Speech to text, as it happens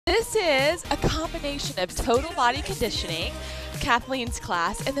this is a combination of total body conditioning, Kathleen's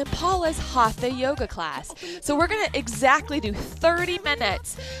class, and then Paula's Hatha yoga class. So we're going to exactly do 30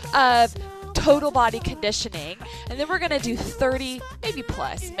 minutes of total body conditioning, and then we're going to do 30, maybe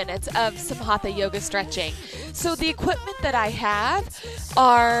plus minutes of some Hatha yoga stretching. So the equipment that I have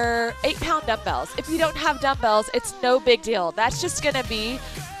are 8-pound dumbbells. If you don't have dumbbells, it's no big deal. That's just going to be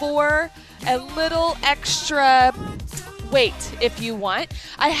for a little extra weight if you want.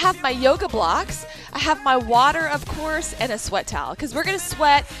 I have my yoga blocks. I have my water, of course, and a sweat towel because we're going to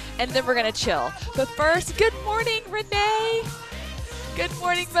sweat and then we're going to chill. But first, good morning, Renee. Good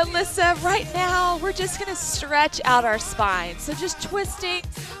morning, Melissa. Right now, we're just going to stretch out our spine. So just twisting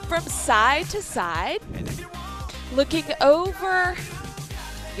from side to side, looking over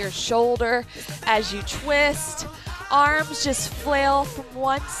your shoulder as you twist. Arms just flail from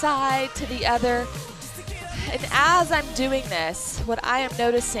one side to the other. And as I'm doing this, what I am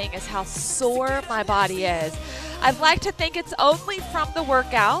noticing is how sore my body is. I'd like to think it's only from the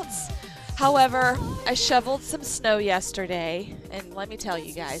workouts. However, I shoveled some snow yesterday, and let me tell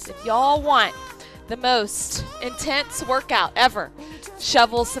you guys, if y'all want the most intense workout ever,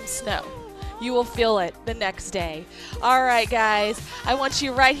 shovel some snow. You will feel it the next day. All right, guys, I want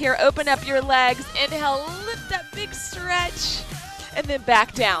you right here, open up your legs, inhale, lift up, big stretch, and then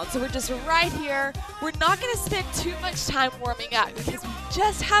back down. So we're just right here. We're not going to spend too much time warming up because we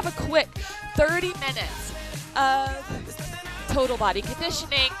just have a quick 30 minutes of total body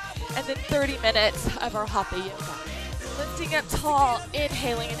conditioning and then 30 minutes of our Hatha yoga. Lifting up tall,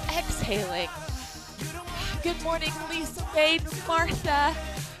 inhaling and exhaling. Good morning, Lisa, Wade, Martha.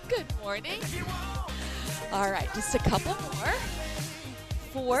 Good morning. All right, just a couple more.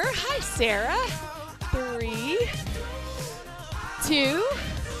 4. Hi, Sarah. 3, 2,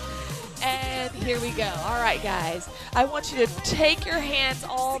 and here we go. All right, guys. I want you to take your hands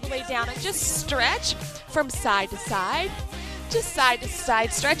all the way down and just stretch from side to side. Just side to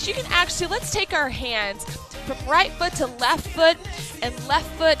side stretch. You can actually, let's take our hands from right foot to left foot and left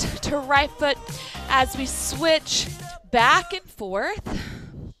foot to right foot as we switch back and forth.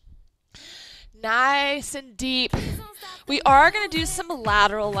 Nice and deep. We are going to do some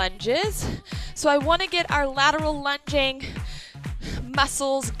lateral lunges. So I want to get our lateral lunging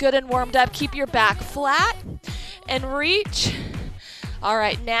muscles good and warmed up. Keep your back flat and reach. All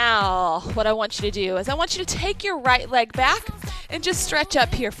right, now what I want you to do is I want you to take your right leg back and just stretch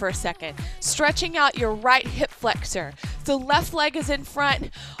up here for a second. Stretching out your right hip flexor. So left leg is in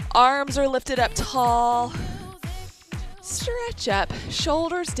front, arms are lifted up tall. Stretch up,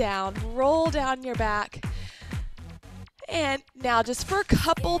 shoulders down, roll down your back. And now just for a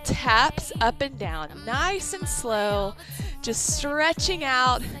couple taps up and down, nice and slow, just stretching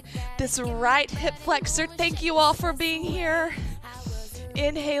out this right hip flexor. Thank you all for being here.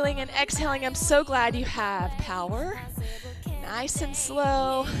 Inhaling and exhaling. I'm so glad you have power. Nice and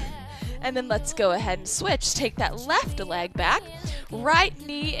slow. And then let's go ahead and switch. Take that left leg back, right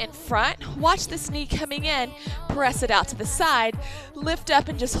knee in front. Watch this knee coming in. Press it out to the side. Lift up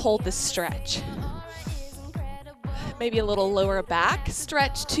and just hold the stretch. Maybe a little lower back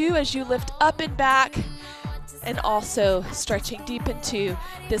stretch too as you lift up and back. And also stretching deep into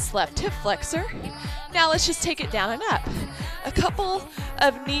this left hip flexor. Now let's just take it down and up. A couple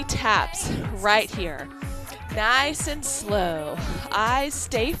of knee taps right here. Nice and slow. Eyes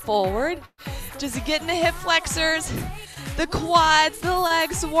stay forward. Just getting the hip flexors, the quads, the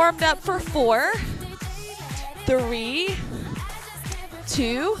legs warmed up for 4, 3,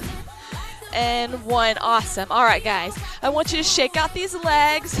 2, and 1. Awesome. All right, guys. I want you to shake out these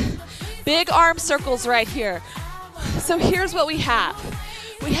legs. Big arm circles right here. So here's what we have.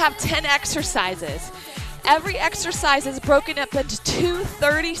 We have 10 exercises. Every exercise is broken up into 2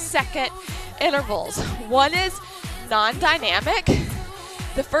 30-second intervals. One is non-dynamic.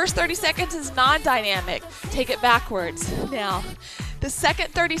 The first 30 seconds is non-dynamic. Take it backwards. Now, the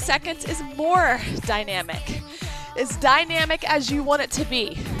second 30 seconds is more dynamic. As dynamic as you want it to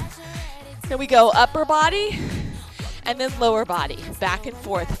be. Then we go upper body and then lower body, back and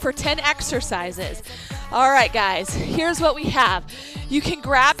forth for 10 exercises. All right, guys, here's what we have. You can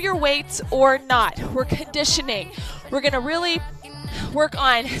grab your weights or not. We're conditioning. We're going to really work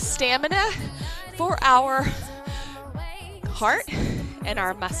on stamina for our heart and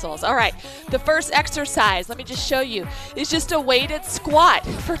our muscles. All right, the first exercise, let me just show you, is just a weighted squat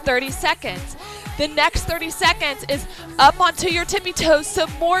for 30 seconds. The next 30 seconds is up onto your tippy toes,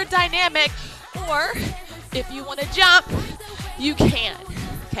 some more dynamic, or if you want to jump, you can,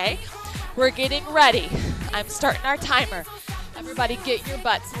 okay? We're getting ready. I'm starting our timer. Everybody get your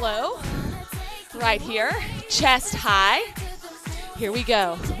butts low. Right here, chest high. Here we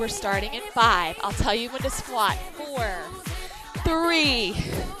go. We're starting in 5. I'll tell you when to squat. 4, 3,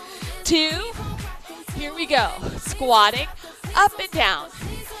 2. Here we go. Squatting up and down.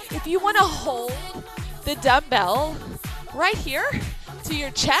 If you want to hold the dumbbell right here to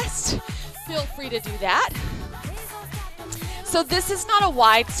your chest, feel free to do that. So this is not a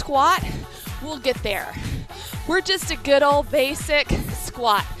wide squat. We'll get there. We're just a good old basic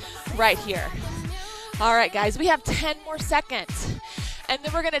squat right here. All right, guys, we have 10 more seconds. And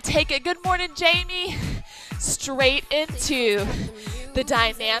then we're going to take it, good morning, Jamie, straight into the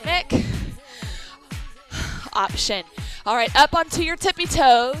dynamic option. All right, up onto your tippy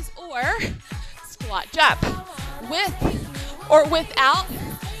toes or squat jump with or without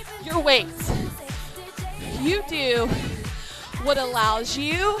your weights. You do what allows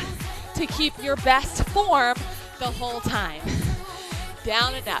you to keep your best form the whole time.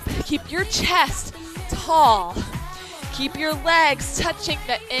 Down and up. Keep your chest tall. Keep your legs touching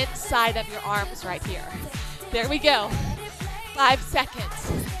the inside of your arms right here. There we go. 5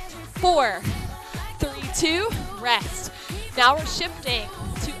 seconds. 4, 3, 2, rest. Now we're shifting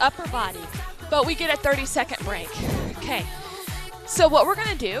to upper body, but we get a 30-second break. Okay. So what we're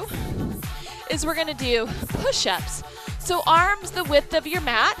going to do is we're going to do push-ups. So arms the width of your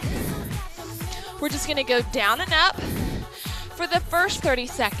mat. We're just going to go down and up for the first 30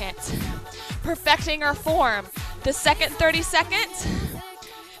 seconds, perfecting our form. The second 30 seconds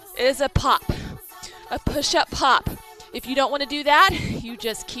is a pop, a push-up pop. If you don't want to do that, you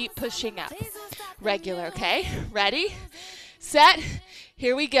just keep pushing up. Regular, okay? Ready, set,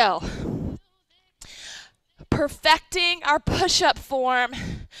 here we go. Perfecting our push-up form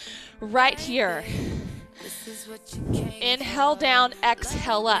right here. Inhale down,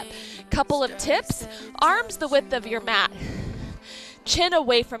 exhale up. Couple of tips. Arms the width of your mat. Chin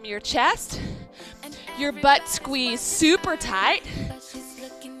away from your chest. Your butt squeezed super tight.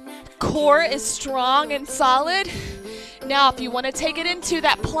 Core is strong and solid. Now if you want to take it into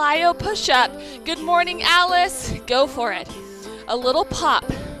that plyo push-up, good morning, Alice, go for it. A little pop.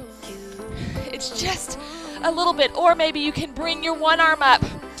 It's just a little bit, or maybe you can bring your one arm up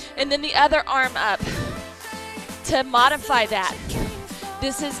and then the other arm up to modify that.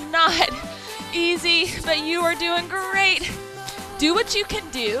 This is not easy, but you are doing great. Do what you can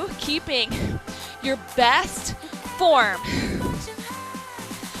do, keeping your best form.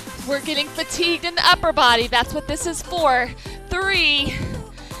 We're getting fatigued in the upper body. That's what this is for. 3,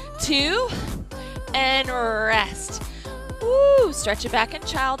 2, and rest. Woo, stretch it back in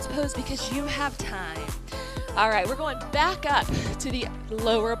child's pose because you have time. All right, we're going back up to the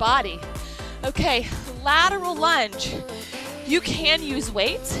lower body. Okay, lateral lunge. You can use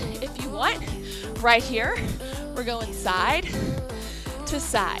weights if you want. Right here, we're going side to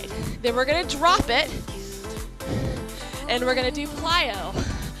side. Then we're gonna drop it, and we're gonna do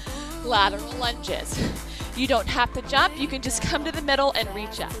plyo, lateral lunges. You don't have to jump, you can just come to the middle and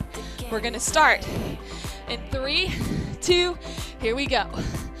reach up. We're gonna start in 3, 2, here we go.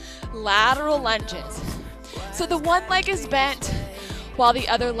 Lateral lunges. So the one leg is bent while the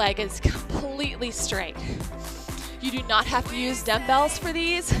other leg is completely straight. You do not have to use dumbbells for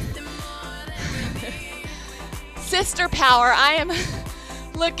these. Sister power, I am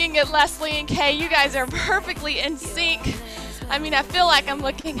looking at Leslie and Kay. You guys are perfectly in sync. I mean, I feel like I'm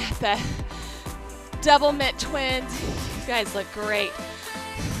looking at the double mint twins. You guys look great.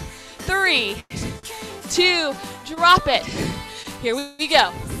 3, 2, drop it. Here we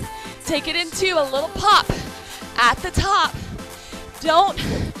go. Take it into a little pop at the top. Don't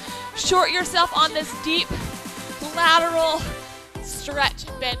short yourself on this deep lateral stretch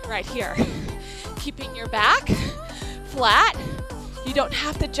and bend right here. Keeping your back flat. You don't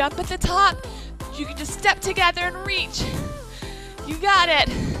have to jump at the top. You can just step together and reach. You got it.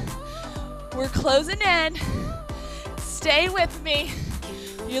 We're closing in. Stay with me.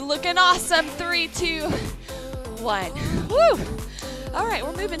 You're looking awesome. 3, 2, 1. Woo! All right,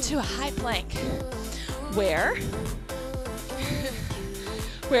 we're moving to a high plank where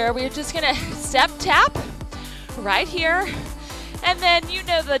we're just gonna step tap right here, and then you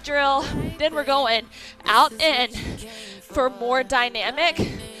know the drill. Then we're going out in for more dynamic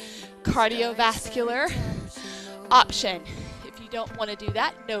cardiovascular option. If you don't want to do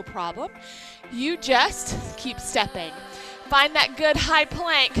that, no problem. You just keep stepping. Find that good high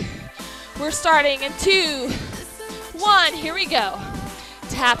plank. We're starting in 2, 1, here we go.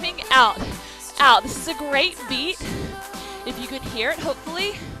 Tapping out, out. This is a great beat. If you can hear it,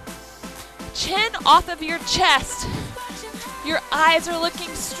 hopefully. Chin off of your chest. Your eyes are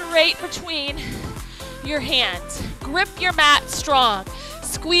looking straight between your hands. Grip your mat strong.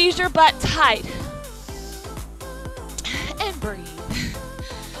 Squeeze your butt tight. And breathe.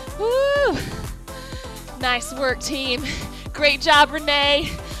 Woo! Nice work, team. Great job,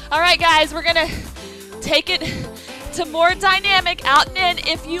 Renee. All right, guys, we're gonna take it to more dynamic out and in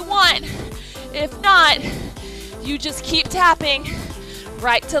if you want. If not, you just keep tapping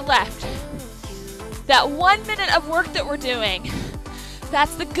right to left. That 1 minute of work that we're doing,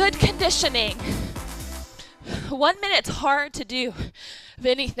 that's the good conditioning. 1 minute's hard to do of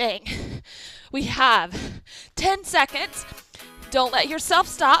anything. We have 10 seconds. Don't let yourself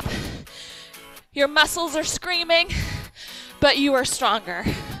stop. Your muscles are screaming, but you are stronger.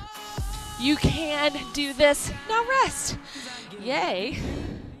 You can do this. Now rest. Yay.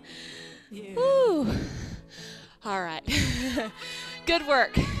 Woo. All right. Good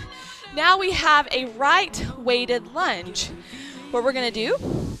work. Now we have a right weighted lunge. What we're going to do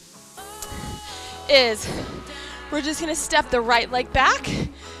is we're just going to step the right leg back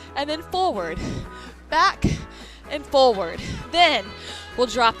and then forward, back and forward. Then we'll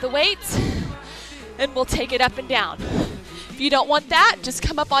drop the weights and we'll take it up and down. If you don't want that, just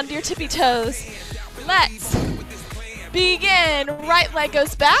come up onto your tippy toes. Let's begin. Right leg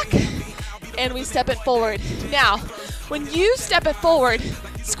goes back and we step it forward. Now, when you step it forward,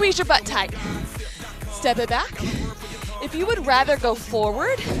 squeeze your butt tight. Step it back. If you would rather go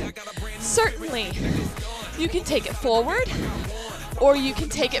forward, certainly you can take it forward or you can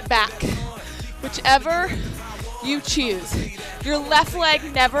take it back, whichever you choose. Your left leg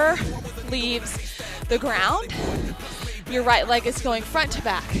never leaves the ground. Your right leg is going front to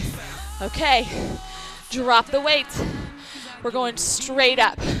back. Okay, drop the weights. We're going straight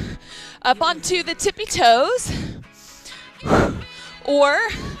up onto the tippy toes, or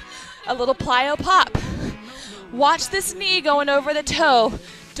a little plyo pop. Watch this knee going over the toe.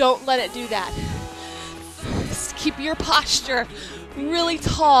 Don't let it do that. Just keep your posture really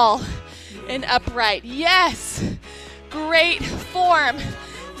tall and upright. Yes, great form.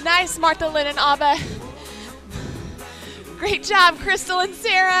 Nice, Martha, Lynn, and Abba. Great job, Crystal and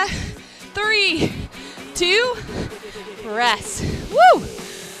Sarah. 3, 2, rest. Woo!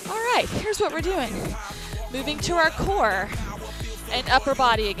 All right, here's what we're doing. Moving to our core and upper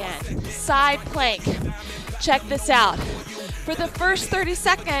body again. Side plank. Check this out. For the first 30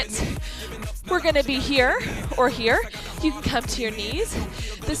 seconds, we're gonna be here or here. You can come to your knees.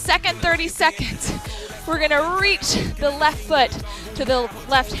 The second 30 seconds, we're gonna reach the left foot to the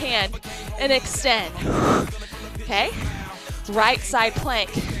left hand and extend. Okay? Right side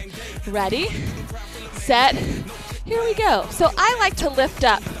plank. Ready, set, here we go. So I like to lift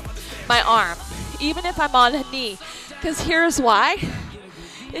up my arm, even if I'm on a knee, because here's why.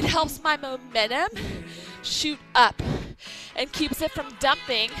 It helps my momentum shoot up and keeps it from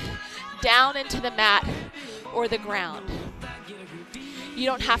dumping down into the mat or the ground. You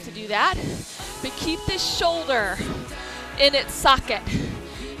don't have to do that, but keep this shoulder in its socket.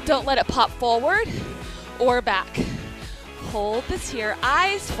 Don't let it pop forward or back. Hold this here,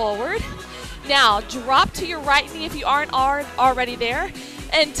 eyes forward. Now drop to your right knee if you aren't already there,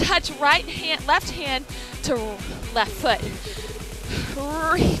 and touch right hand, left hand to left foot.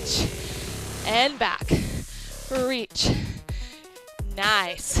 Reach and back. Reach.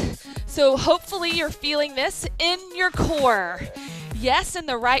 Nice. So hopefully you're feeling this in your core. Yes, in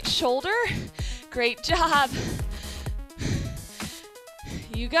the right shoulder. Great job.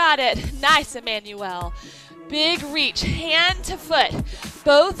 You got it. Nice, Emmanuel. Big reach, hand to foot.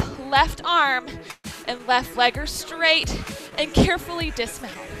 Both left arm and left leg are straight, and carefully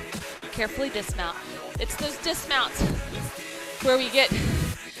dismount. Carefully dismount. It's those dismounts where we get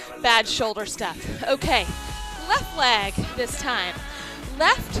bad shoulder stuff. Okay, left leg this time.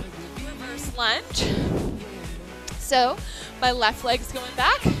 Left reverse lunge. So my left leg's going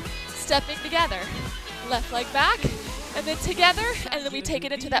back, stepping together. Left leg back, and then together, and then we take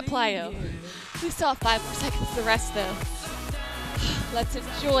it into that plyo. We still have 5 more seconds, the rest though. Let's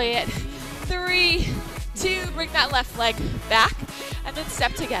enjoy it. 3, 2, bring that left leg back, and then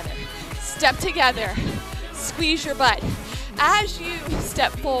step together. Step together, squeeze your butt. As you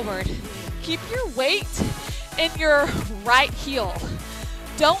step forward, keep your weight in your right heel.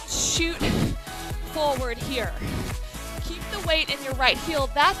 Don't shoot forward here. Keep the weight in your right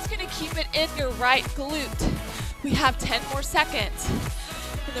heel. That's gonna keep it in your right glute. We have 10 more seconds.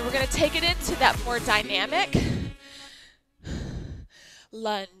 And then we're gonna take it into that more dynamic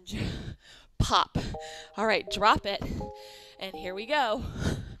lunge, pop. All right, drop it. And here we go.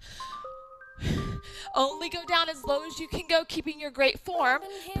 Only go down as low as you can go, keeping your great form,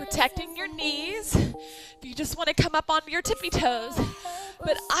 protecting your knees. If you just want to come up onto your tippy toes.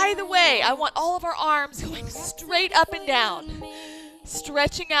 But either way, I want all of our arms going straight up and down,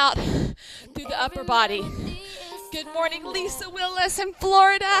 stretching out through the upper body. Good morning, Lisa Willis in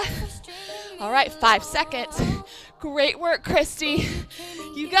Florida. All right, 5 seconds. Great work, Christy.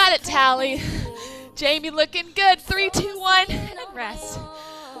 You got it, Tally. Jamie looking good. 3, 2, 1, and rest.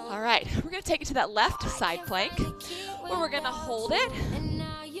 All right, we're going to take it to that left side plank where we're going to hold it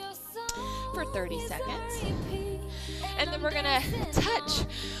for 30 seconds. And then we're going to touch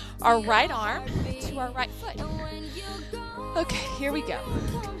our right arm to our right foot. Okay, here we go.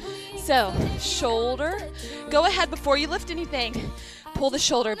 So, shoulder. Go ahead before you lift anything. Pull the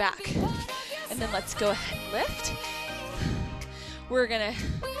shoulder back. And then let's go ahead and lift. We're going to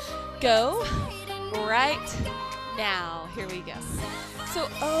go right now. Here we go. So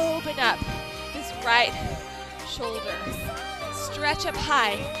open up this right shoulder. Stretch up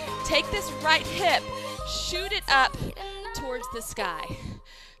high. Take this right hip. Shoot it up towards the sky.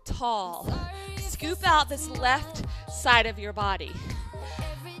 Tall. Scoop out this left side of your body.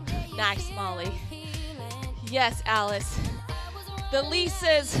 Nice, Molly. Yes, Alice. The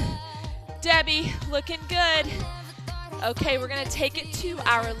Lisas. Debbie, looking good. Okay, we're going to take it to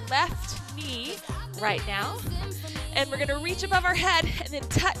our left knee right now. And we're going to reach above our head and then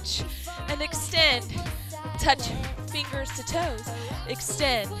touch and extend. Touch fingers to toes.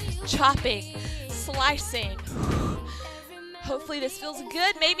 Extend. Chopping. Slicing. Hopefully this feels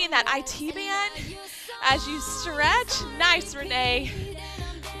good. Maybe in that IT band as you stretch. Nice, Renee.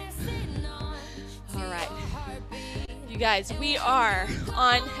 All right. You guys, we are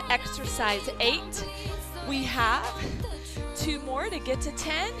on exercise 8. We have 2 more to get to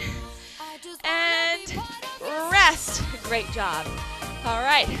 10. And rest. Great job. All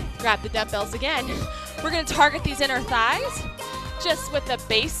right, grab the dumbbells again. We're going to target these inner thighs just with a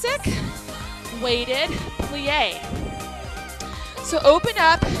basic weighted plie. So open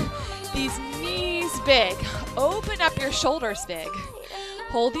up these knees big. Open up your shoulders big.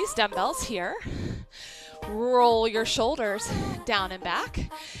 Hold these dumbbells here. Roll your shoulders down and back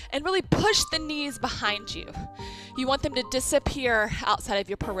and really push the knees behind you. You want them to disappear outside of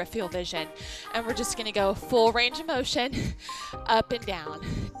your peripheral vision. And we're just gonna go full range of motion, up and down,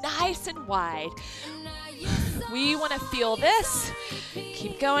 nice and wide. We wanna feel this.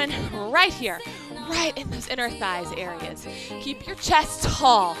 Keep going right here, right in those inner thighs areas. Keep your chest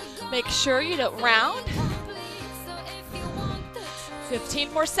tall. Make sure you don't round.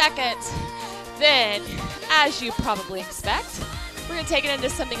 15 more seconds. Then, as you probably expect, we're gonna take it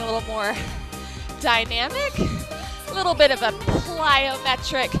into something a little more dynamic. A little bit of a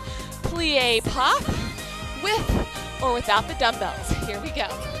plyometric plie pop with or without the dumbbells. Here we go.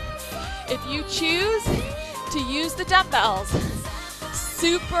 If you choose to use the dumbbells,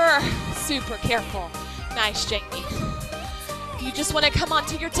 super, super careful. Nice, Jamie. If you just want to come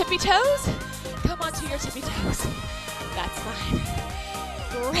onto your tippy toes, come onto your tippy toes. That's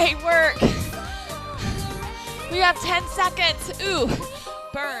fine. Great work. We have 10 seconds. Ooh,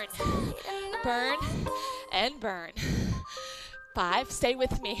 burn, burn, and burn. 5, stay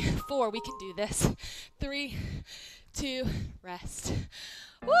with me. 4, we can do this. 3, 2, rest.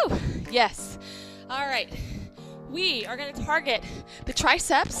 Woo, yes. All right, we are gonna target the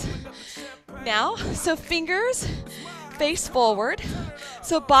triceps now. So fingers face forward.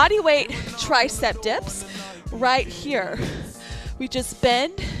 So body weight tricep dips right here. We just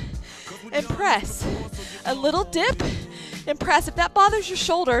bend and press. A little dip and press. If that bothers your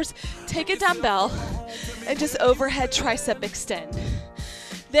shoulders, take a dumbbell and just overhead tricep extend.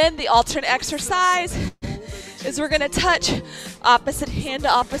 Then the alternate exercise is we're gonna touch opposite hand to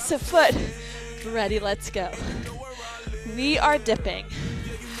opposite foot. Ready, let's go. We are dipping.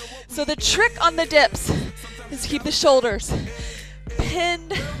 So the trick on the dips is keep the shoulders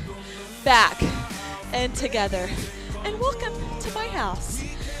pinned back and together. And welcome to my house.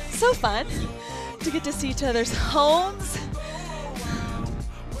 So fun to get to see each other's homes.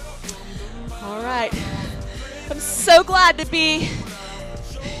 All right. I'm so glad to be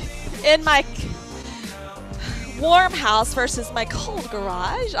in my warm house versus my cold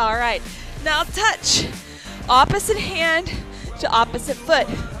garage. All right. Now touch opposite hand to opposite foot.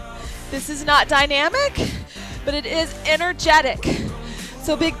 This is not dynamic, but it is energetic.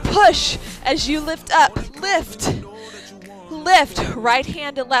 So big push as you lift up. Lift. Lift. Right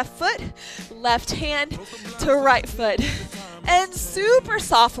hand to left foot. Left hand to right foot. And super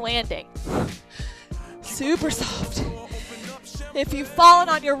soft landing. Super soft. If you've fallen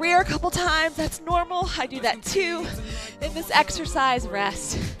on your rear a couple times, that's normal. I do that too. In this exercise,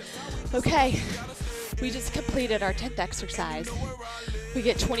 rest. Okay, we just completed our 10th exercise. We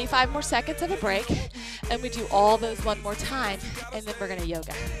get 25 more seconds of a break, and we do all those one more time, and then we're gonna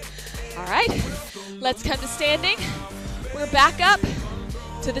yoga. All right, let's come to standing. We're back up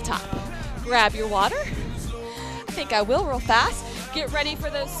to the top. Grab your water. I think I will real fast. Get ready for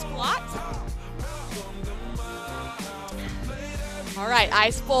those squats. All right,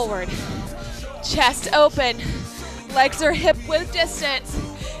 eyes forward. Chest open. Legs are hip width distance.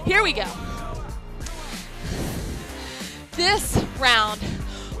 Here we go. This round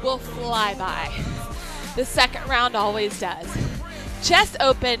will fly by. The second round always does. Chest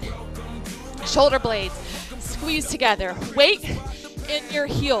open, shoulder blades squeeze together. Weight in your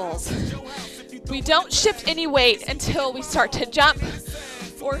heels. We don't shift any weight until we start to jump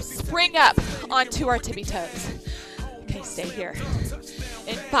or spring up onto our tippy toes. Okay, stay here.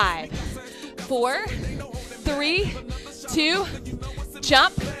 In 5, 4, 3, 2,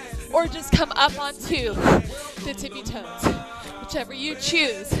 jump, or just come up onto the tippy toes. Whichever you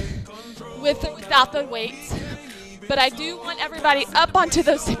choose, with or without the weights. But I do want everybody up onto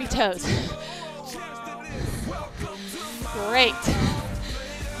those tippy toes. Great.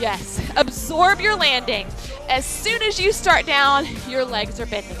 Yes, absorb your landing. As soon as you start down, your legs are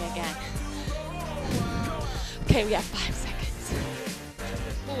bending again. Okay, we have 5 seconds.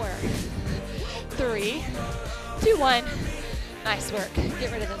 4, 3, 2, 1. Nice work.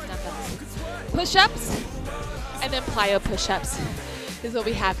 Get rid of those dumbbells. Push-ups, and then plyo push-ups is what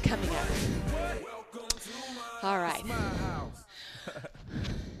we have coming up. All right.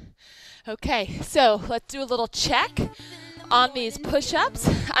 Okay, so let's do a little check on these push-ups.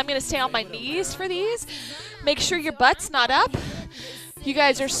 I'm going to stay on my knees for these. Make sure your butt's not up. You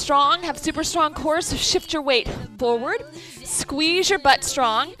guys are strong, have super strong core, so shift your weight forward. Squeeze your butt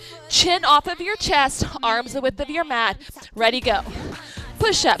strong. Chin off of your chest, arms the width of your mat. Ready, go.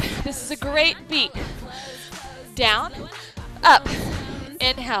 Push-up. This is a great beat. Down, up,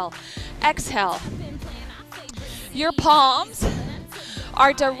 inhale, exhale. Your palms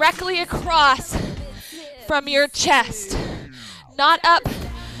are directly across from your chest, not up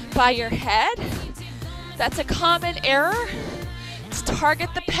by your head. That's a common error. Let's target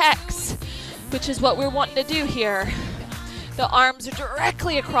the pecs, which is what we're wanting to do here. The arms are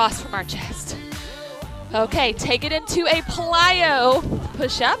directly across from our chest. Okay, take it into a plyo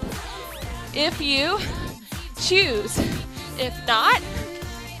push-up if you choose. If not,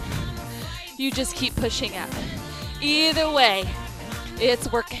 you just keep pushing up. Either way,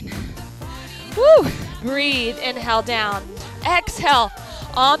 it's working. Woo! Breathe, inhale down. Exhale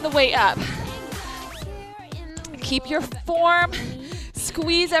on the way up. Keep your form.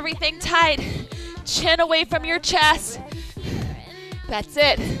 Squeeze everything tight. Chin away from your chest. That's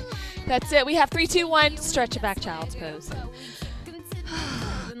it. That's it. We have 3, 2, 1. Stretch it back, child's pose.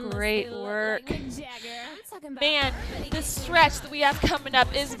 Great work. Man, this stretch that we have coming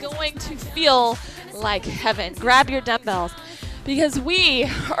up is going to feel like heaven. Grab your dumbbells because we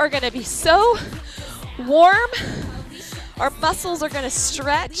are going to be so warm. Our muscles are going to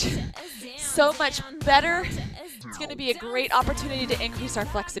stretch so much better. It's going to be a great opportunity to increase our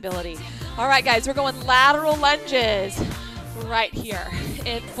flexibility. All right, guys, we're going lateral lunges right here.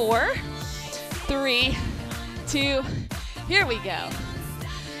 In 4, 3, 2, here we go.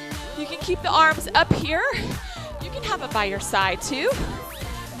 You can keep the arms up here. You can have them by your side too.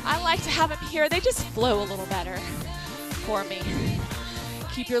 I like to have them here. They just flow a little better for me.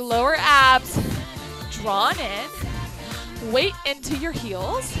 Keep your lower abs drawn in. Weight into your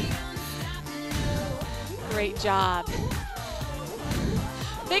heels. Great job.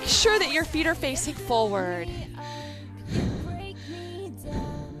 Make sure that your feet are facing forward.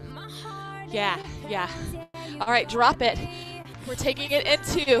 Yeah. All right, drop it. We're taking it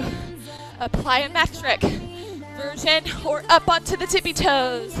into a plyometric version or up onto the tippy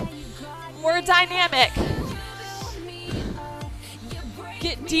toes. More dynamic.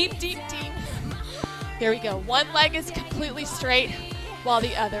 Get deep, deep, deep. Here we go. One leg is completely straight while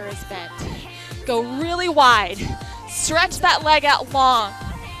the other is bent. Go really wide. Stretch that leg out long.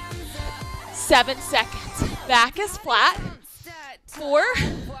 7 seconds. Back is flat. 4,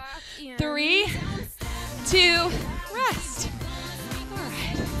 3, 2, rest. All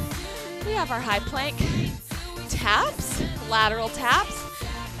right. We have our high plank taps, lateral taps,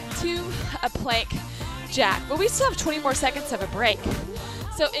 to a plank jack. But we still have 20 more seconds of a break.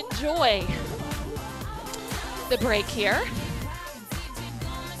 So enjoy the break here.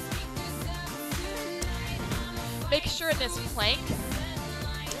 Make sure in this plank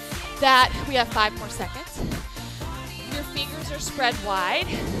that we have 5 more seconds. Your fingers are spread wide.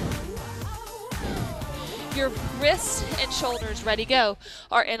 Your wrists and shoulders, ready, go,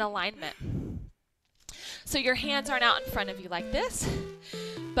 are in alignment. So your hands aren't out in front of you like this,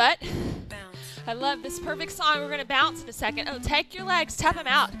 but I love this perfect song. We're going to bounce in a second. Oh, take your legs, tap them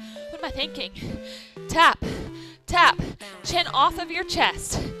out. What am I thinking? Tap, Tap, chin off of your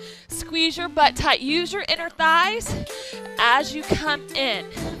chest. Squeeze your butt tight. Use your inner thighs as you come in.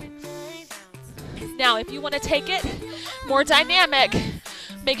 Now, if you want to take it more dynamic,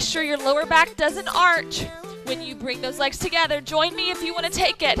 make sure your lower back doesn't arch when you bring those legs together. Join me if you want to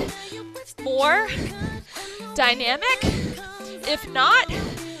take it more dynamic. If not,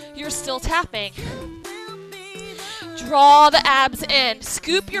 you're still tapping. Draw the abs in.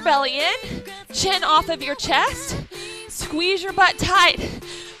 Scoop your belly in. Chin off of your chest. Squeeze your butt tight.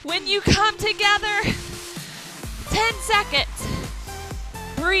 When you come together, 10 seconds.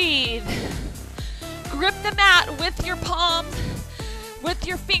 Breathe. Grip the mat with your palms, with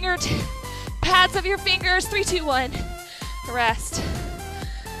your pads of your fingers. 3, 2, 1. Rest.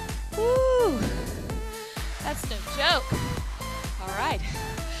 Woo. That's no joke. All right.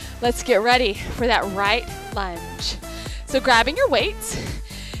 Let's get ready for that right lunge. So grabbing your weights,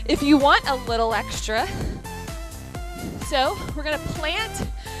 if you want a little extra. So we're gonna plant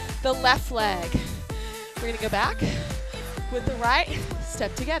the left leg. We're gonna go back with the right,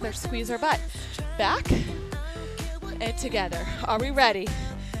 step together, squeeze our butt. Back and together. Are we ready?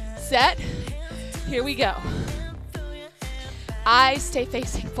 Set. Here we go. Eyes stay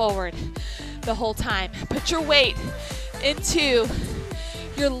facing forward the whole time. Put your weight into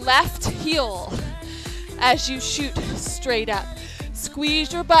your left heel as you shoot straight up.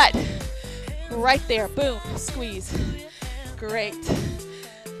 Squeeze your butt right there. Boom. Squeeze. Great.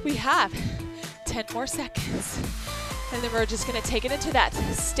 We have 10 more seconds. And then we're just going to take it into that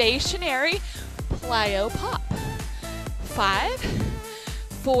stationary plyo pop. 5,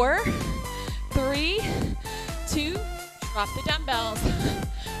 4, 3, 2, drop the dumbbells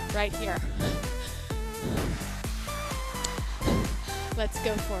right here. Let's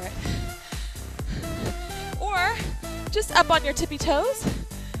go for it. Or just up on your tippy toes.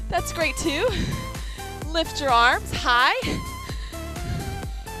 That's great too. Lift your arms high.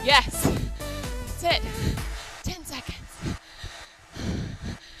 Yes, that's it. 10 seconds.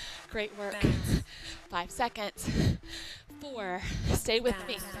 Great work. 5 seconds. 4, stay with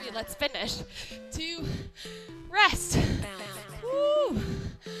me. 3, let's finish. 2, rest. Woo.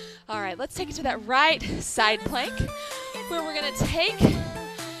 All right, let's take it to that right side plank where we're gonna take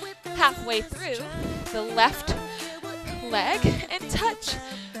halfway through the left leg and touch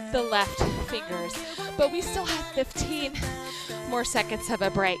the left fingers. But we still have 15 more seconds of a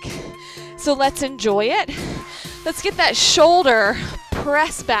break. So let's enjoy it. Let's get that shoulder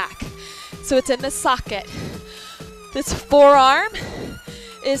pressed back so it's in the socket. This forearm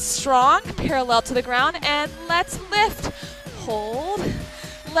is strong, parallel to the ground, and let's lift. Hold.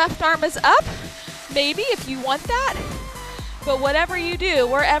 Left arm is up, maybe if you want that. But whatever you do,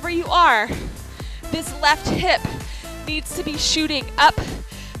 wherever you are, this left hip needs to be shooting up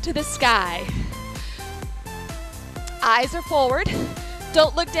to the sky. Eyes are forward.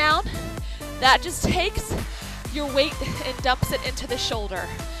 Don't look down. That just takes your weight and dumps it into the shoulder.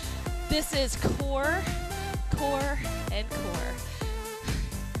 This is core, core, and core.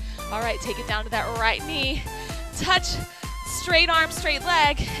 All right, take it down to that right knee. Touch straight arm, straight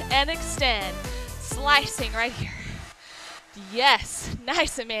leg, and extend. Slicing right here. Yes,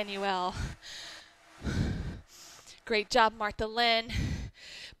 nice, Emmanuel. Great job, Martha Lynn.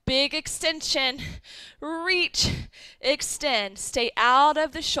 Big extension. Reach, extend. Stay out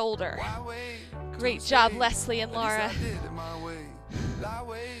of the shoulder. Great job, Leslie and Laura.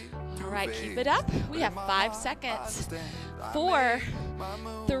 All right, keep it up. We have 5 seconds. 4,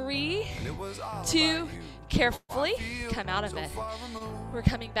 3, 2, carefully come out of it. We're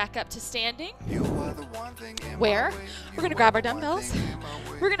coming back up to standing, where we're gonna grab our dumbbells.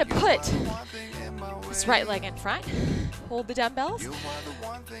 We're gonna put this right leg in front. Hold the dumbbells.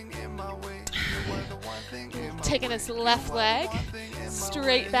 Taking this left leg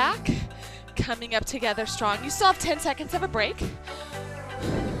straight back, coming up together strong. You still have 10 seconds of a break.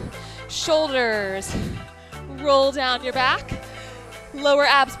 Shoulders roll down your back. Lower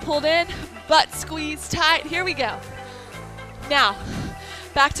abs pulled in, butt squeezed tight. Here we go. Now,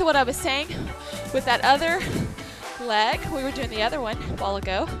 back to what I was saying with that other leg. We were doing the other one a while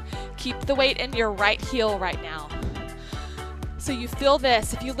ago. Keep the weight in your right heel right now. So you feel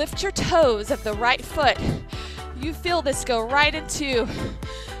this. If you lift your toes of the right foot, you feel this go right into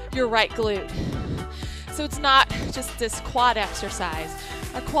your right glute. So it's not just this quad exercise.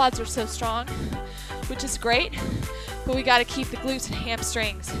 Our quads are so strong, which is great, but we gotta keep the glutes and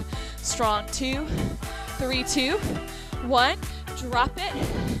hamstrings strong. 2, 3, 2, 1, drop it.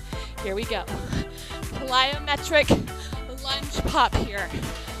 Here we go. Plyometric lunge pop here.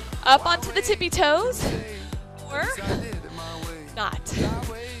 Up onto the tippy toes, or not.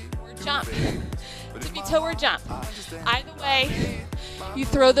 Or jump. Tippy toe or jump. Either way, you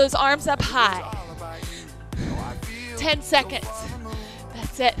throw those arms up high. 10 seconds.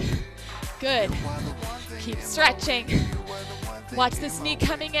 That's it. Good. Keep stretching. Watch this knee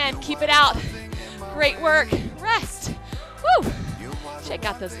coming in. Keep it out. Great work. Rest. Woo! Check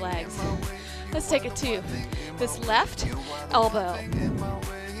out those legs. Let's take it to this left elbow.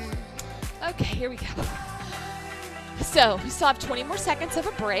 Okay, here we go. So we still have 20 more seconds of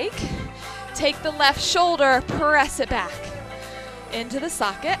a break. Take the left shoulder, press it back into the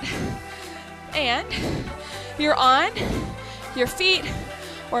socket. And you're on your feet,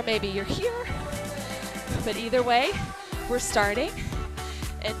 or maybe you're here. But either way, we're starting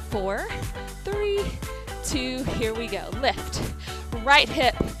in 4, 3, 2, here we go. Lift. Right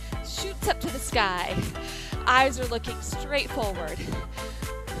hip shoots up to the sky. Eyes are looking straight forward.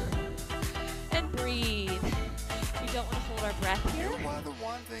 And breathe. We don't want to hold our breath here.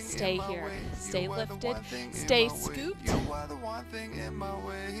 Stay here. Stay lifted. Stay scooped.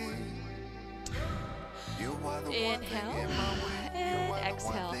 Inhale and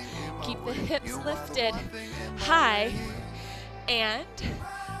exhale. Keep the hips lifted high. And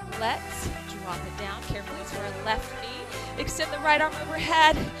let's drop it down carefully to our left knee. Extend the right arm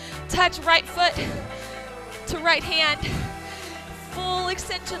overhead. Touch right foot to right hand. Full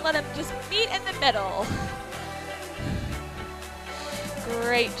extension. Let them just meet in the middle.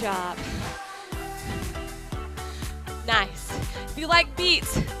 Great job. Nice. If you like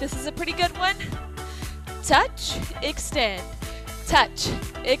beats, this is a pretty good one. Touch, extend. Touch,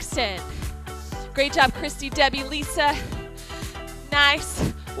 extend. Great job, Christy, Debbie, Lisa.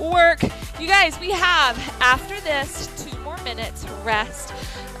 Nice work. You guys, we have, after this, 2 more minutes rest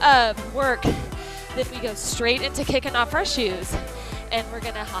of work. Then we go straight into kicking off our shoes. And we're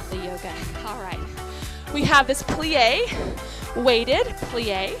gonna Hatha yoga. All right. We have this plie, weighted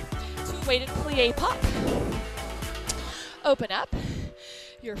plie, 2 weighted plie pop. Open up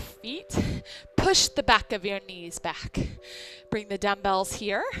your feet. Push the back of your knees back. Bring the dumbbells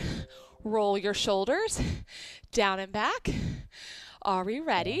here. Roll your shoulders down and back. Are we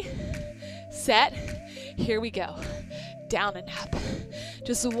ready? Set. Here we go. Down and up.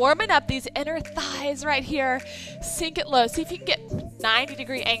 Just warming up these inner thighs right here. Sink it low. See if you can get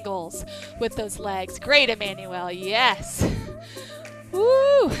 90-degree angles with those legs. Great, Emmanuel. Yes.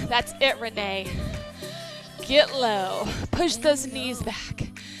 Woo. That's it, Renee. Get low. Push those knees back.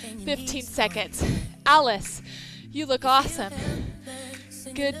 15 seconds. Alice, you look awesome.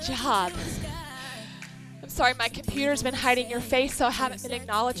 Good job. I'm sorry, my computer's been hiding your face, so I haven't been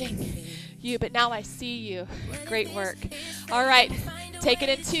acknowledging you, but now I see you. Great work. All right, take it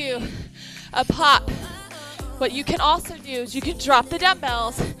into a pop. What you can also do is you can drop the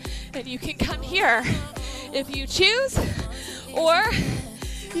dumbbells and you can come here if you choose, or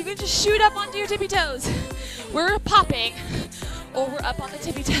you can just shoot up onto your tippy toes. We're popping, or we're up on the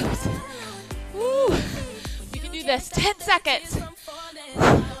tippy toes. Woo. You can do this. 10 seconds.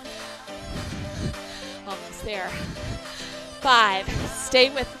 Almost there. 5. Stay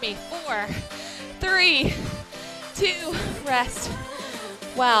with me. 4, 3, 2. Rest.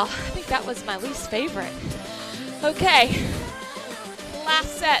 Wow, I think that was my least favorite. Okay.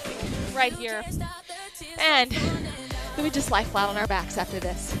 Last set right here. And then we just lie flat on our backs after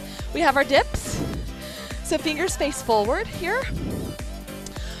this. We have our dips. So fingers face forward here.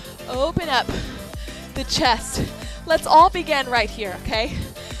 Open up the chest. Let's all begin right here, okay?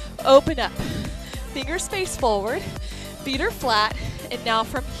 Open up. Fingers face forward. Feet are flat. And now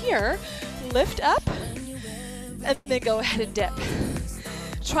from here, lift up. And then go ahead and dip.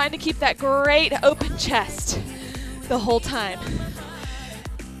 Trying to keep that great open chest the whole time.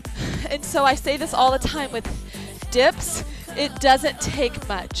 And so I say this all the time with dips. It doesn't take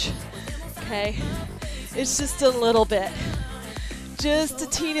much, okay? It's just a little bit. Just a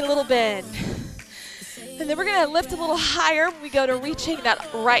teeny little bend. And then we're gonna lift a little higher when we go to reaching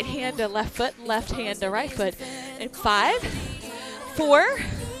that right hand to left foot, left hand to right foot. In 5, 4,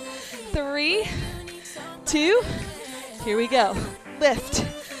 3, 2, here we go. Lift.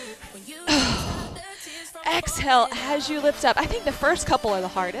 Exhale as you lift up. I think the first couple are the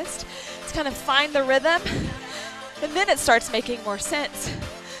hardest. It's kind of find the rhythm, and then it starts making more sense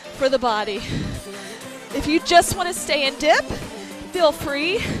for the body. If you just want to stay in dip, feel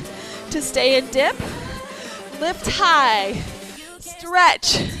free to stay in dip. Lift high,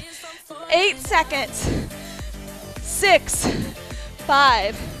 stretch. 8 seconds. 6,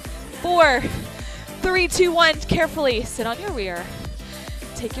 5, 4, 3, 2, 1. Carefully sit on your rear.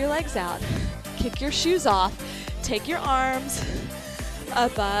 Take your legs out. Kick your shoes off. Take your arms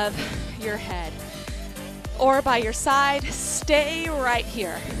above your head or by your side. Stay right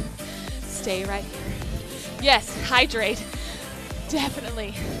here. Stay right here. Yes, hydrate.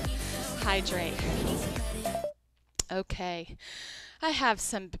 Definitely hydrate. Okay, I have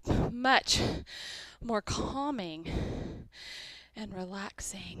some much more calming and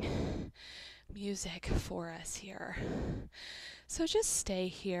relaxing music for us here. So just stay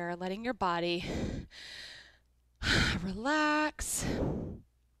here, letting your body relax,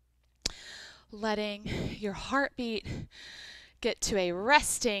 letting your heartbeat get to a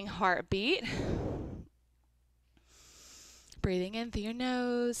resting heartbeat. Breathing in through your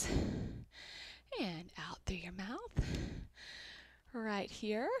nose and out through your mouth. Right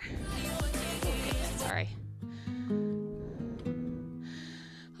here. Sorry.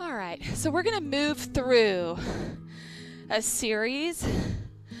 All right, so we're going to move through a series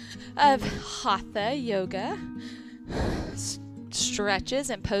of Hatha yoga stretches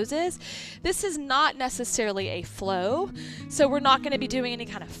and poses. This is not necessarily a flow, so we're not going to be doing any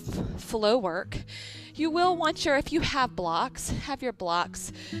kind of flow work. You will want if you have blocks, have your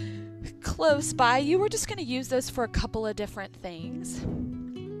blocks close by you. We're just going to use those for a couple of different things.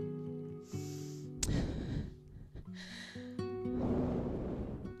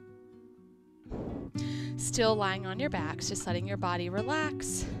 Still lying on your backs, just letting your body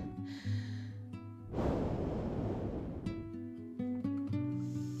relax.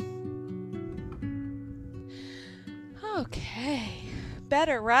 Okay,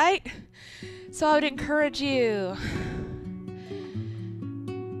 better, right? So I would encourage you,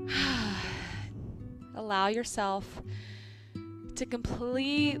 allow yourself to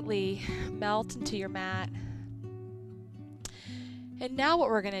completely melt into your mat. And now what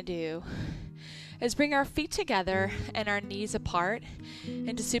we're going to do is bring our feet together and our knees apart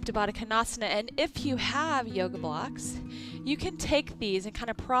into Supta Baddha Konasana. And if you have yoga blocks, you can take these and kind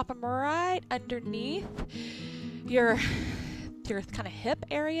of prop them right underneath your kind of hip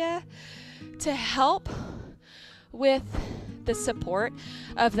area to help with the support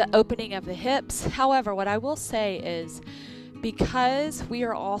of the opening of the hips. However, what I will say is, because we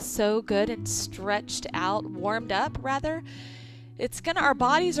are all so good and stretched out, warmed up rather, our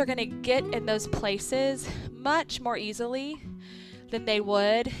bodies are gonna get in those places much more easily than they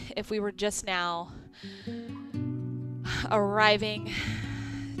would if we were just now arriving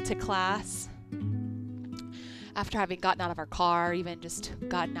to class after having gotten out of our car, even just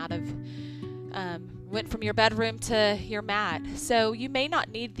gotten out of, went from your bedroom to your mat. So you may not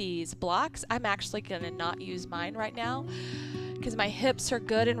need these blocks. I'm actually gonna not use mine right now because my hips are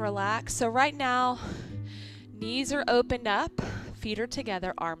good and relaxed. So right now, knees are opened up, feet are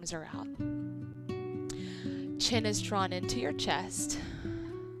together, arms are out. Chin is drawn into your chest.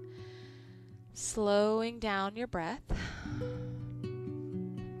 Slowing down your breath.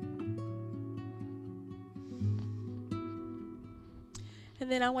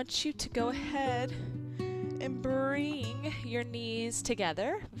 And then I want you to go ahead and bring your knees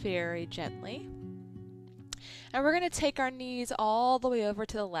together very gently. And we're going to take our knees all the way over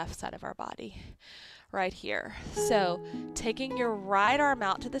to the left side of our body, right here. So taking your right arm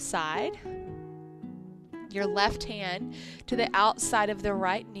out to the side, your left hand to the outside of the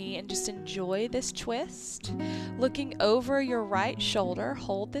right knee, and just enjoy this twist. Looking over your right shoulder,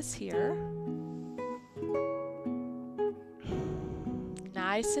 hold this here.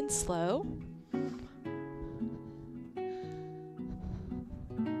 Nice and slow.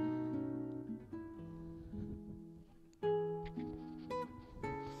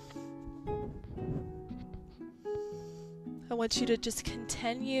 I want you to just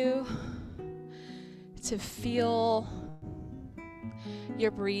continue to feel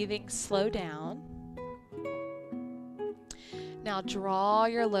your breathing slow down. Now draw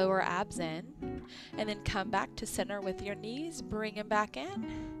your lower abs in and then come back to center with your knees. Bring them back in.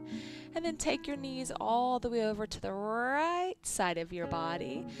 And then take your knees all the way over to the right side of your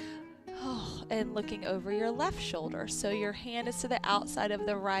body. Oh, and looking over your left shoulder. So your hand is to the outside of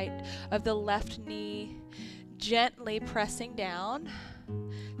the left knee, gently pressing down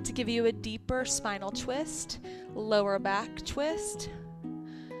to give you a deeper spinal twist, lower back twist.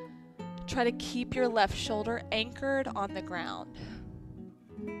 Try to keep your left shoulder anchored on the ground.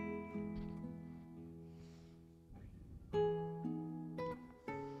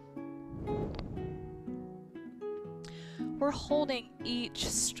 We're holding each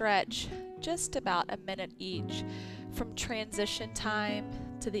stretch just about a minute each. From transition time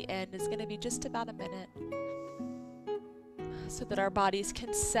to the end is going to be just about a minute, so that our bodies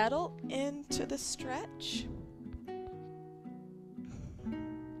can settle into the stretch.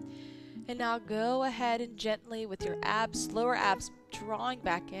 And now go ahead and gently with your lower abs drawing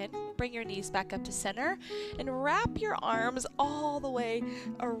back in. Bring your knees back up to center and wrap your arms all the way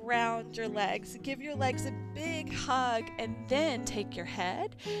around your legs. Give your legs a big hug and then take your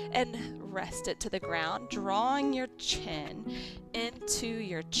head and rest it to the ground, drawing your chin into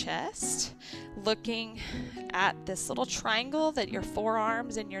your chest, looking at this little triangle that your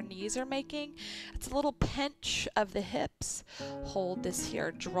forearms and your knees are making. It's a little pinch of the hips. Hold this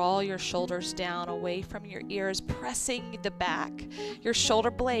here. Draw your shoulders down away from your ears, pressing the back, your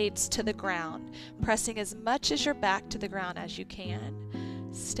shoulder blades to the ground, pressing as much as your back to the ground as you can.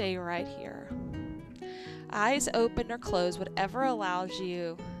 Stay right here. Eyes open or closed, whatever allows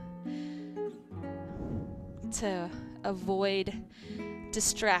you to avoid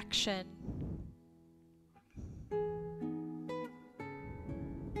distraction.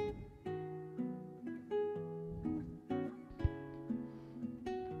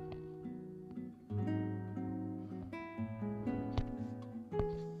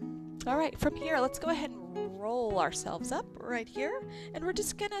 All right, from here, let's go ahead and roll ourselves up right here. And we're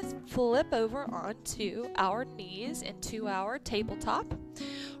just gonna flip over onto our knees into our tabletop.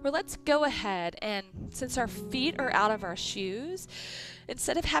 Or let's go ahead and, since our feet are out of our shoes,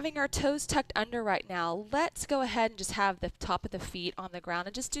 instead of having our toes tucked under right now, let's go ahead and just have the top of the feet on the ground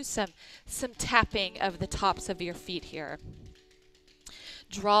and just do some tapping of the tops of your feet here.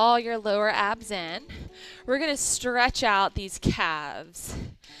 Draw your lower abs in. We're gonna stretch out these calves.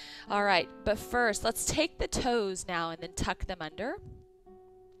 All right, but first, let's take the toes now and then tuck them under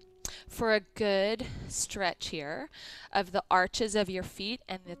for a good stretch here of the arches of your feet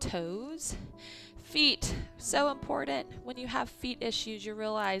and the toes. Feet, so important. When you have feet issues, you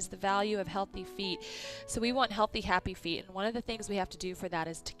realize the value of healthy feet. So we want healthy, happy feet. And one of the things we have to do for that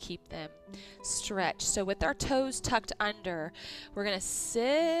is to keep them stretched. So with our toes tucked under, we're going to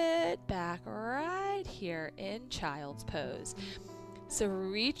sit back right here in child's pose. So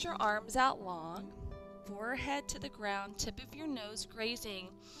reach your arms out long, forehead to the ground, tip of your nose grazing,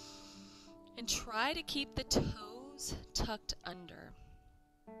 and try to keep the toes tucked under.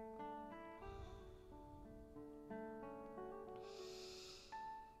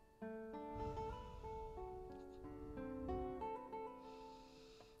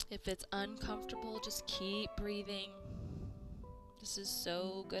 If it's uncomfortable, just keep breathing. This is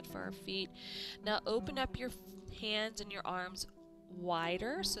so good for our feet. Now open up your hands and your arms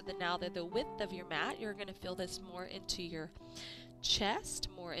wider so that now they're the width of your mat. You're going to feel this more into your chest,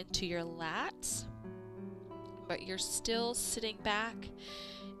 more into your lats, but you're still sitting back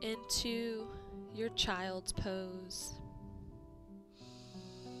into your child's pose.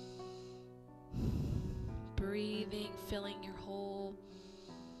 Breathing, filling your whole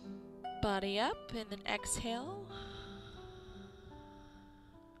body up, and then exhale.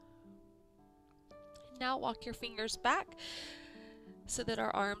 Now walk your fingers back so that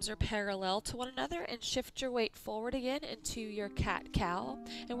our arms are parallel to one another, and shift your weight forward again into your cat-cow.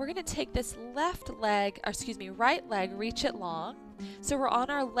 And we're going to take this right leg, reach it long. So we're on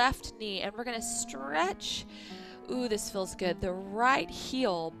our left knee, and we're going to stretch, ooh, this feels good, the right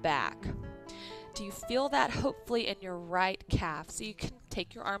heel back. Do you feel that? Hopefully in your right calf. So you can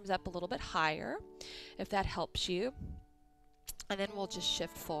take your arms up a little bit higher if that helps you. And then we'll just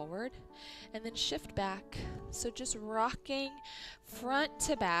shift forward and then shift back. So just rocking front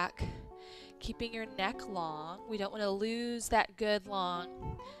to back, keeping your neck long. We don't want to lose that good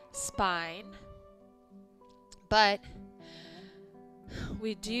long spine, but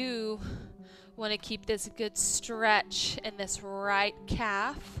we do want to keep this good stretch in this right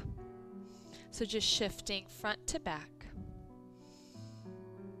calf. So just shifting front to back.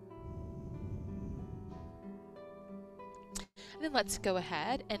 And then let's go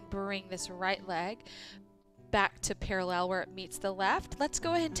ahead and bring this right leg back to parallel where it meets the left. Let's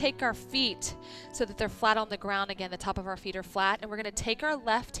go ahead and take our feet so that they're flat on the ground again. The top of our feet are flat, and we're going to take our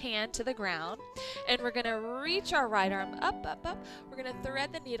left hand to the ground, and we're going to reach our right arm up, up, up. We're going to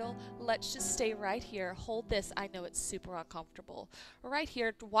thread the needle. Let's just stay right here. Hold this. I know it's super uncomfortable. Right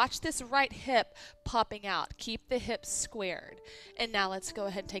here. Watch this right hip popping out. Keep the hips squared. And now let's go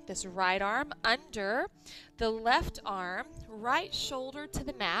ahead and take this right arm under the left arm, right shoulder to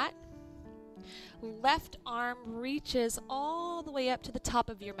the mat. Left arm reaches all the way up to the top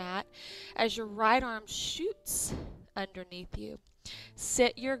of your mat as your right arm shoots underneath you.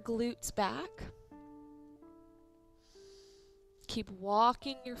 Sit your glutes back. Keep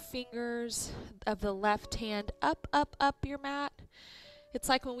walking your fingers of the left hand up, up, up your mat. It's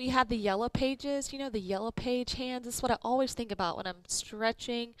like when we had the yellow pages, you know, the yellow page hands. That's what I always think about when I'm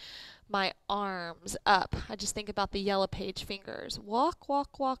stretching my arms up. I just think about the yellow page fingers. Walk,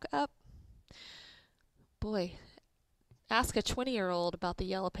 walk, walk up. Boy, Ask a 20-year-old about the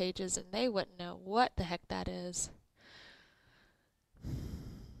Yellow Pages and they wouldn't know what the heck that is.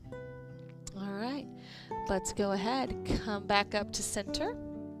 All right, let's go ahead. Come back up to center.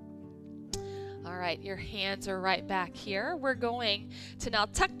 All right, your hands are right back here. We're going to now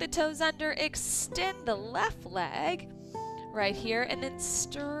tuck the toes under, extend the left leg right here, and then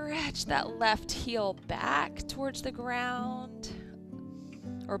stretch that left heel back towards the ground,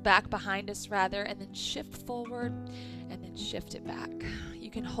 or back behind us rather, and then shift forward and then shift it back.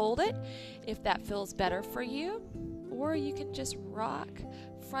 You can hold it if that feels better for you, or you can just rock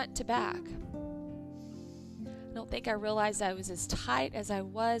front to back. I don't think I realized I was as tight as I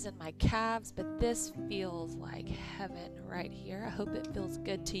was in my calves, but this feels like heaven right here. I hope it feels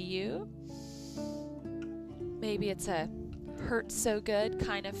good to you. Maybe it's a hurt so good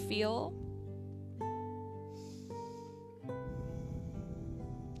kind of feel.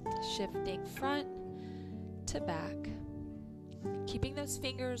 Shifting front to back. Keeping those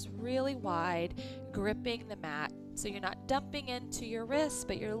fingers really wide, gripping the mat. So you're not dumping into your wrists,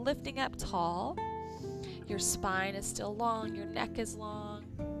 but you're lifting up tall. Your spine is still long, your neck is long.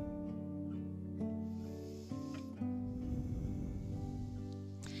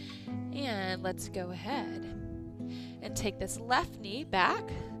 And let's go ahead and take this left knee back.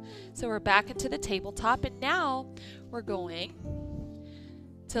 So we're back into the tabletop, and now we're going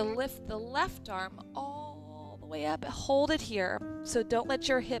to lift the left arm all the way up. Hold it here. So don't let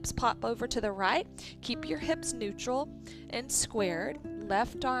your hips pop over to the right. Keep your hips neutral and squared.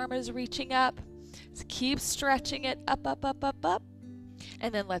 Left arm is reaching up. So keep stretching it up, up, up, up, up.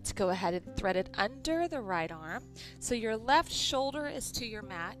 And then let's go ahead and thread it under the right arm. So your left shoulder is to your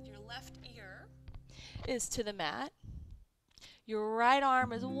mat. Your left ear is to the mat. Your right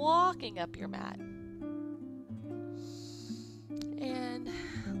arm is walking up your mat. And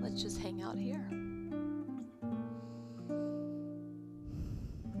let's just hang out here.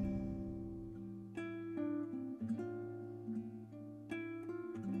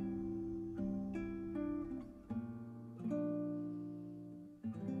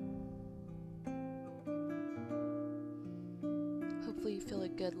 Hopefully you feel a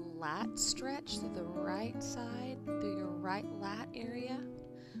good lat stretch through the right side, through your right lat area.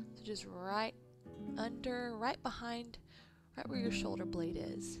 So just right under, right behind, right where your shoulder blade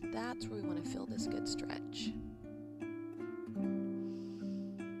is. That's where we want to feel this good stretch.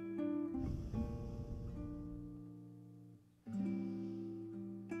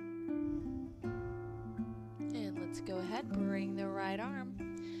 And let's go ahead, bring the right arm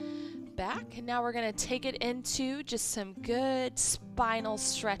back, and now we're going to take it into just some good spinal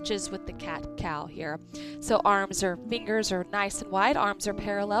stretches with the cat-cow here. So fingers are nice and wide, arms are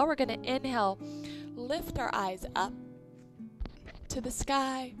parallel. We're going to inhale, lift our eyes up to the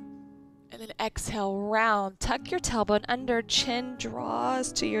sky, and then exhale, round. Tuck your tailbone under, chin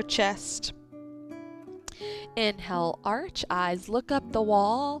draws to your chest. Inhale, arch, eyes look up the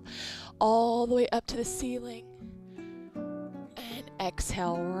wall, all the way up to the ceiling.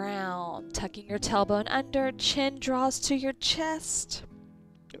 Exhale, round, tucking your tailbone under, chin draws to your chest.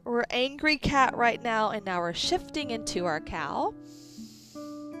 We're angry cat right now, and now we're shifting into our cow.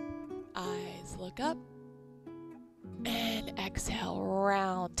 Eyes look up, and exhale,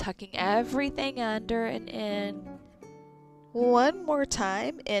 round, tucking everything under and in. One more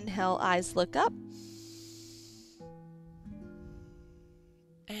time, inhale, eyes look up.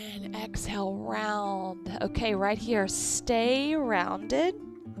 And exhale, round. Okay, right here, stay rounded.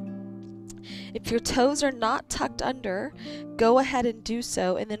 If your toes are not tucked under, go ahead and do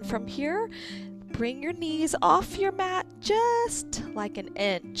so. And then from here, bring your knees off your mat just like an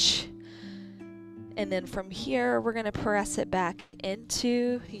inch. And then from here, we're going to press it back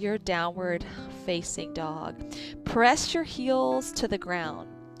into your downward facing dog. Press your heels to the ground.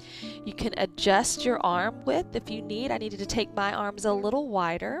 You can adjust your arm width if you need. I needed to take my arms a little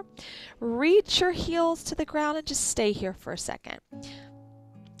wider. Reach your heels to the ground and just stay here for a second.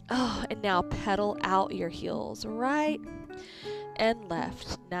 Oh, and now pedal out your heels, right and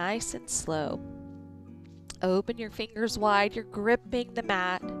left, nice and slow. Open your fingers wide. You're gripping the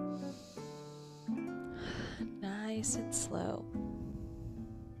mat. Nice and slow.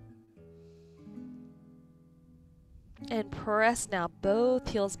 And press now both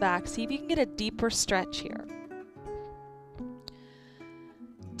heels back. See if you can get a deeper stretch here.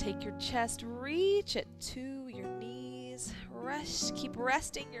 Take your chest, reach it to your knees. Keep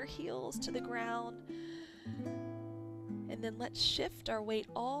resting your heels to the ground. And then let's shift our weight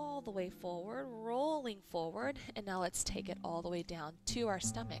all the way forward, rolling forward. And now let's take it all the way down to our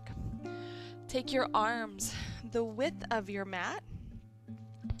stomach. Take your arms the width of your mat.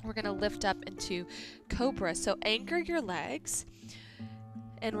 We're going to lift up into cobra. So anchor your legs,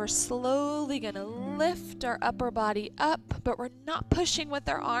 and we're slowly going to lift our upper body up, but we're not pushing with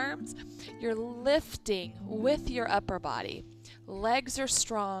our arms. You're lifting with your upper body. Legs are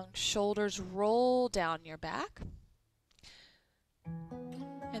strong, shoulders roll down your back,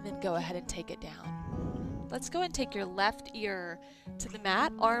 and then go ahead and take it down. Let's go and take your left ear to the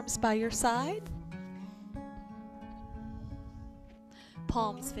mat, arms by your side.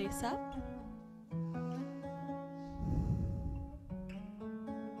 Palms face up.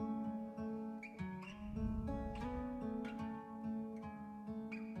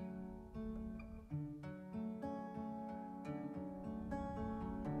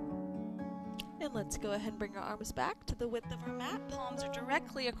 And let's go ahead and bring our arms back to the width of our mat. Palms are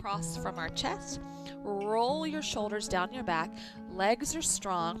directly across from our chest. Roll your shoulders down your back. Legs are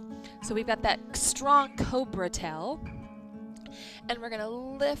strong. So we've got that strong cobra tail. And we're going to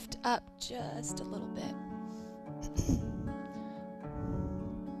lift up just a little bit.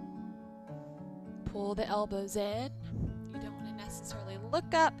 Pull the elbows in. You don't want to necessarily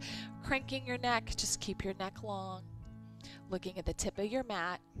look up, cranking your neck. Just keep your neck long. Looking at the tip of your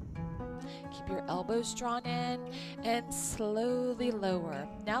mat. Keep your elbows drawn in and slowly lower.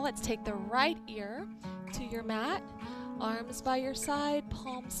 Now let's take the right ear to your mat. Arms by your side,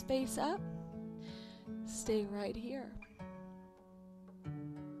 palms face up. Stay right here.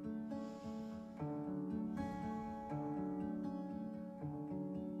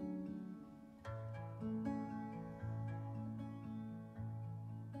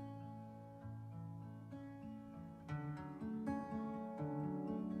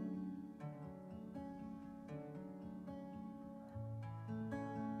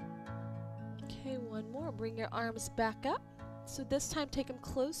 Okay, one more. Bring your arms back up. So this time take them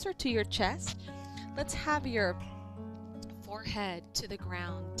closer to your chest. Let's have your forehead to the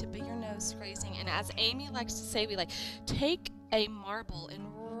ground, tip of your nose grazing. And as Amy likes to say, we like take a marble and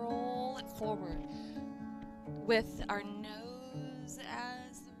roll it forward with our nose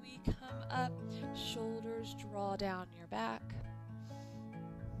as we come up. Shoulders draw down your back.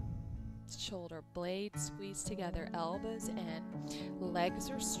 Shoulder blades squeeze together, elbows in. Legs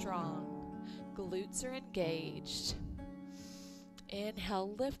are strong. Glutes are engaged.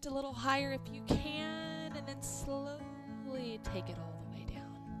 Inhale, lift a little higher if you can, and then slowly take it all the way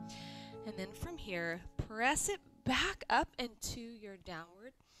down. And then from here, press it back up into your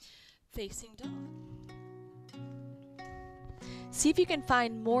downward facing dog. See if you can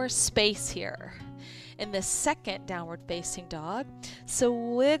find more space here in the second downward facing dog. So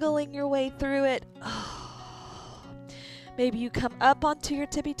wiggling your way through it. Maybe you come up onto your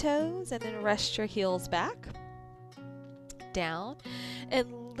tippy toes and then rest your heels back, down,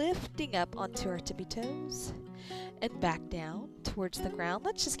 and lifting up onto our tippy toes and back down towards the ground.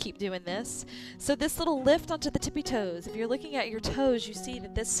 Let's just keep doing this. So this little lift onto the tippy toes, if you're looking at your toes, you see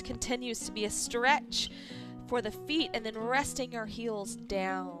that this continues to be a stretch for the feet, and then resting your heels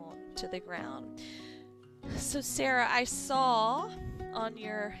down to the ground. So Sarah, I saw on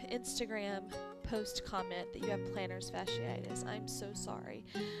your Instagram post comment that you have plantar fasciitis. I'm so sorry.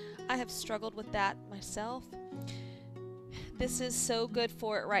 I have struggled with that myself. This is so good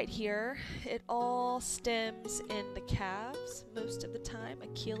for it right here. It all stems in the calves most of the time.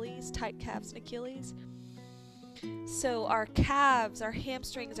 Achilles, tight calves and Achilles. So our calves, our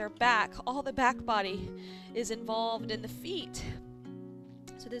hamstrings, our back, all the back body is involved in the feet.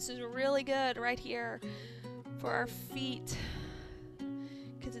 So this is really good right here for our feet,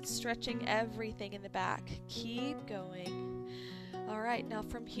 because it's stretching everything in the back. Keep going. All right, now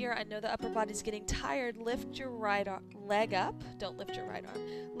from here, I know the upper body's getting tired. Lift your right leg up. Don't lift your right arm.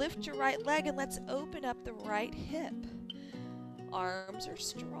 Lift your right leg, and let's open up the right hip. Arms are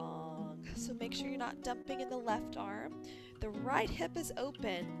strong, so make sure you're not dumping in the left arm. The right hip is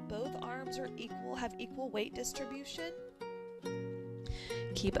open. Both arms are equal, have equal weight distribution.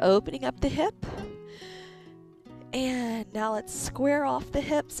 Keep opening up the hip. And now let's square off the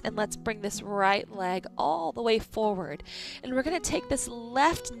hips, and let's bring this right leg all the way forward. And we're going to take this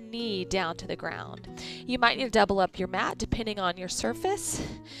left knee down to the ground. You might need to double up your mat depending on your surface.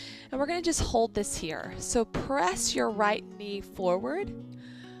 And we're going to just hold this here. So press your right knee forward.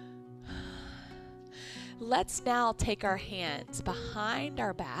 Let's now take our hands behind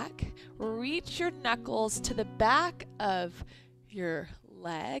our back. Reach your knuckles to the back of your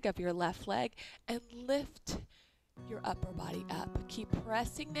leg, of your left leg, and lift your upper body up. Keep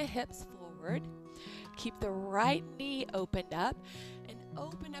pressing the hips forward. Keep the right knee opened up, and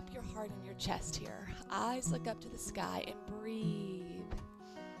open up your heart and your chest here. Eyes look up to the sky and breathe.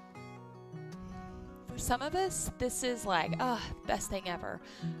 For some of us, this is like, best thing ever.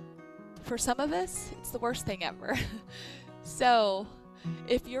 For some of us, it's the worst thing ever. So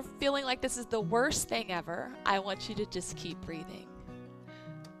if you're feeling like this is the worst thing ever, I want you to just keep breathing.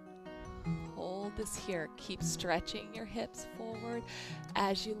 Hold this here. Keep stretching your hips forward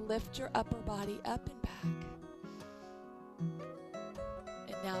as you lift your upper body up and back.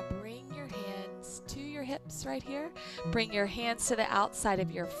 And now bring your hands to your hips right here. Bring your hands to the outside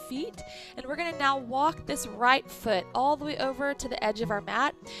of your feet. And we're going to now walk this right foot all the way over to the edge of our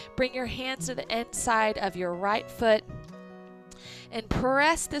mat. Bring your hands to the inside of your right foot. And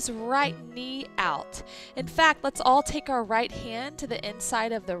press this right knee out. In fact, let's all take our right hand to the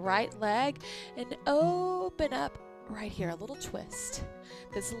inside of the right leg and open up right here, a little twist.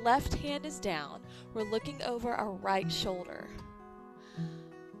 This left hand is down. We're looking over our right shoulder.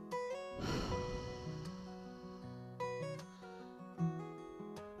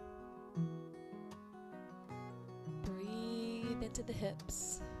 Breathe into the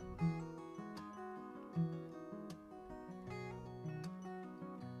hips.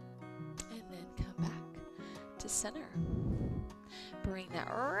 Center. Bring that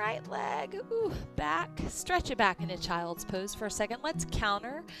right leg back. Stretch it back into child's pose for a second. Let's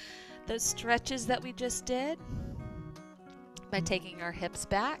counter those stretches that we just did by taking our hips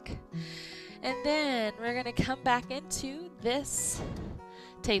back. And then we're going to come back into this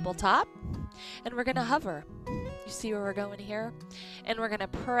tabletop and we're going to hover. You see where we're going here? And we're going to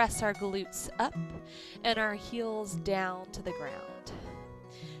press our glutes up and our heels down to the ground.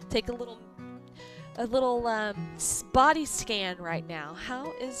 Take a little body scan right now.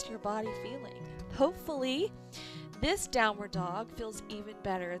 How is your body feeling? Hopefully this downward dog feels even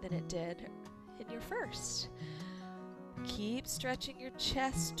better than it did in your first. Keep stretching your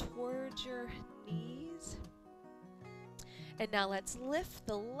chest towards your knees. And now let's lift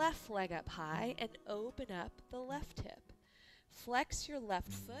the left leg up high and open up the left hip. Flex your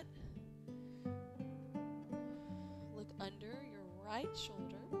left foot. Look under your right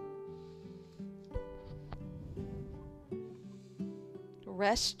shoulder.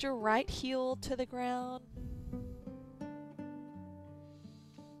 Rest your right heel to the ground.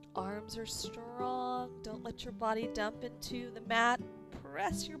 Arms are strong. Don't let your body dump into the mat.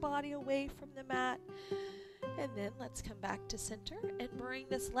 Press your body away from the mat. And then let's come back to center and bring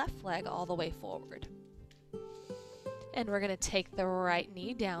this left leg all the way forward. And we're going to take the right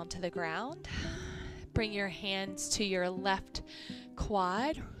knee down to the ground. Bring your hands to your left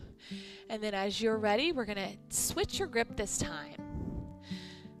quad. And then as you're ready, we're going to switch your grip this time.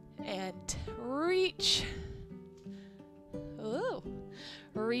 And reach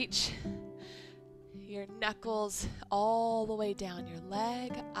your knuckles all the way down your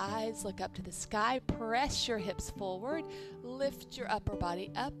leg. Eyes look up to the sky. Press your hips forward. Lift your upper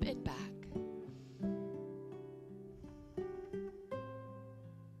body up and back.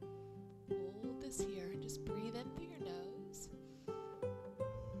 Hold this here and just breathe in through your nose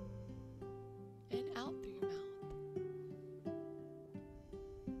and out through your mouth.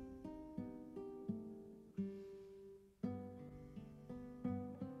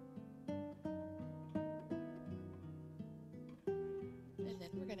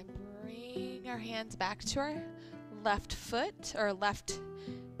 Our hands back to our left foot or left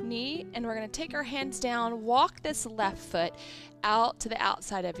knee, and we're going to take our hands down, walk this left foot out to the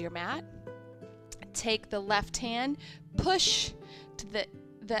outside of your mat. Take the left hand, push to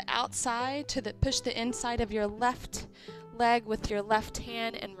the outside to push the inside of your left leg with your left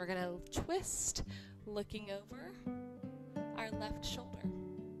hand, and we're going to twist, looking over our left shoulder.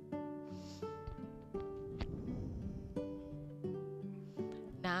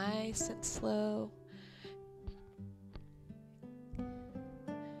 Nice and slow.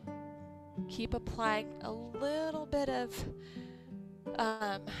 Keep applying a little bit of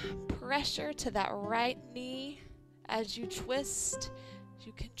pressure to that right knee as you twist.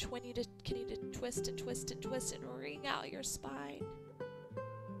 You can continue to twist and twist and twist and wring out your spine.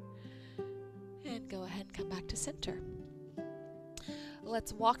 And go ahead and come back to center.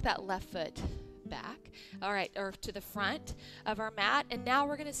 Let's walk that left foot back, all right, or to the front of our mat, and now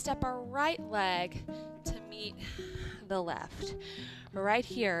we're going to step our right leg to meet the left. Right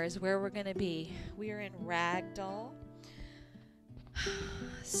here is where we're going to be. We are in ragdoll.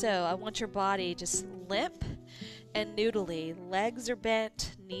 So I want your body just limp and noodly. Legs are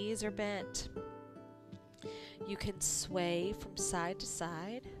bent, knees are bent. You can sway from side to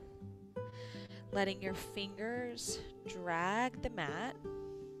side, letting your fingers drag the mat.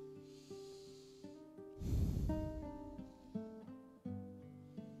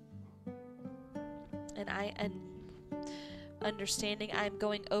 And understanding I'm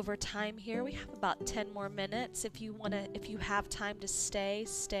going over time here. We have about 10 more minutes. If you have time to stay.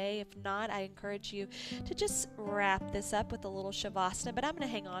 If not, I encourage you to just wrap this up with a little Shavasana, but I'm going to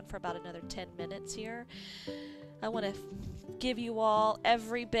hang on for about another 10 minutes here. I want to give you all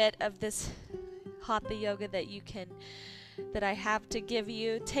every bit of this Hatha yoga that I have to give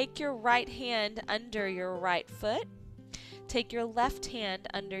you. Take your right hand under your right foot. Take your left hand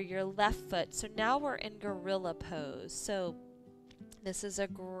under your left foot. So now we're in gorilla pose. So this is a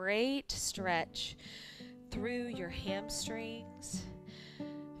great stretch through your hamstrings.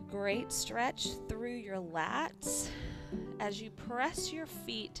 Great stretch through your lats as you press your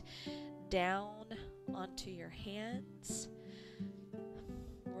feet down onto your hands.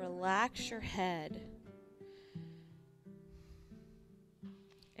 Relax your head.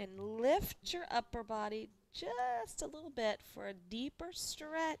 And lift your upper body just a little bit for a deeper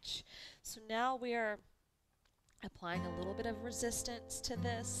stretch. So now we are applying a little bit of resistance to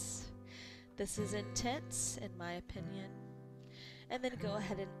this. This is intense, in my opinion. And then go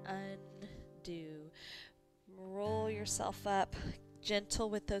ahead and undo. Roll yourself up, gentle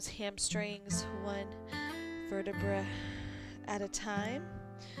with those hamstrings, one vertebra at a time.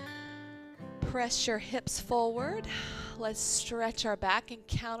 Press your hips forward. Let's stretch our back and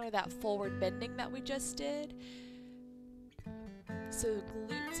counter that forward bending that we just did. So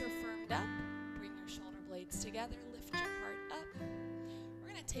glutes are firmed up. Bring your shoulder blades together. Lift your heart up. We're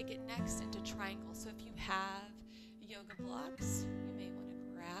going to take it next into triangle. So if you have yoga blocks, you may want to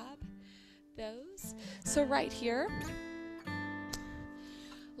grab those. So right here,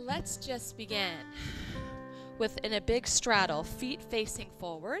 let's just begin in a big straddle, feet facing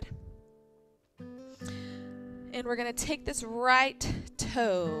forward. And we're going to take this right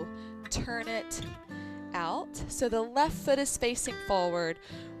toe, turn it out. So the left foot is facing forward,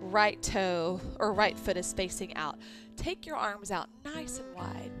 right toe or right foot is facing out. Take your arms out nice and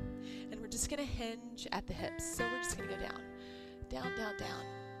wide. And we're just going to hinge at the hips. So we're just going to go down, down, down, down.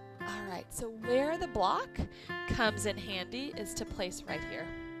 All right, so where the block comes in handy is to place right here.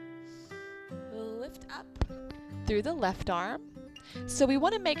 Lift up through the left arm. So we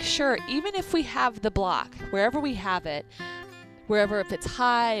want to make sure, even if we have the block, wherever we have it, if it's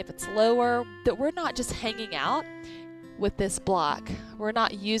high, if it's lower, that we're not just hanging out with this block. We're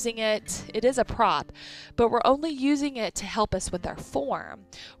not using it. It is a prop, but we're only using it to help us with our form.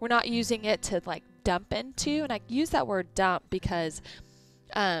 We're not using it to like dump into, and I use that word dump because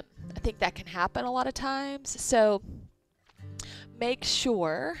I think that can happen a lot of times. So make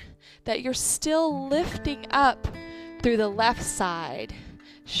sure that you're still lifting up through the left side,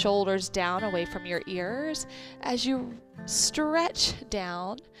 shoulders down away from your ears as you stretch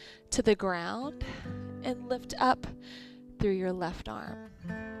down to the ground and lift up through your left arm.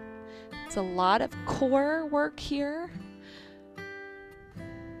 It's a lot of core work here.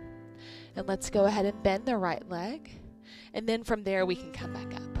 And let's go ahead and bend the right leg. And then from there we can come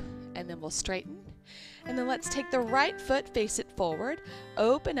back up. And then we'll straighten. And then let's take the right foot, face it forward,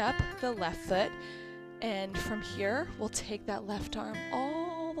 open up the left foot. And from here, we'll take that left arm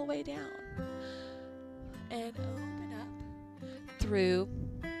all the way down and open up through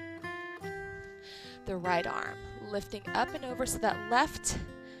the right arm, lifting up and over so that left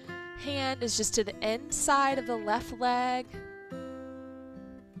hand is just to the inside of the left leg.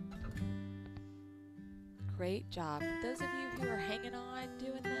 Great job. For those of you who are hanging on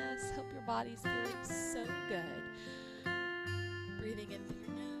doing this, hope your body's feeling so good. Breathing in through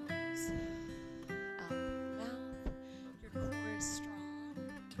your nose. Core is strong.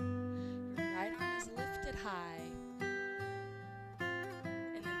 Your right arm is lifted high.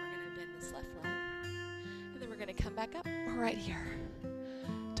 And then we're going to bend this left leg. And then we're going to come back up right here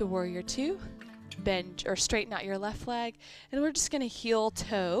to warrior two. Bend or straighten out your left leg. And we're just going to heel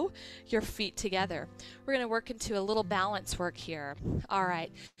toe your feet together. We're going to work into a little balance work here. All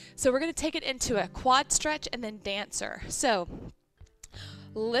right. So we're going to take it into a quad stretch and then dancer. So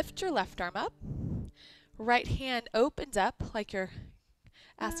lift your left arm up. Right hand opens up like you're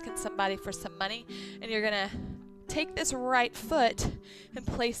asking somebody for some money, and you're going to take this right foot and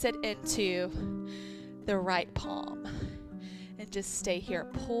place it into the right palm. And just stay here.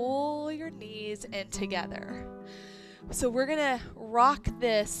 Pull your knees in together. So we're going to rock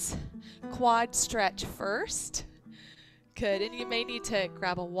this quad stretch first. Good. And you may need to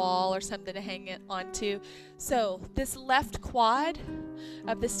grab a wall or something to hang it onto. So this left quad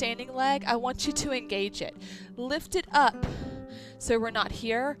of the standing leg, I want you to engage it. Lift it up. So we're not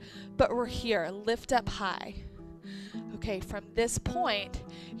here, but we're here. Lift up high. Okay, from this point,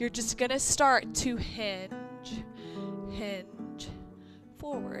 you're just going to start to hinge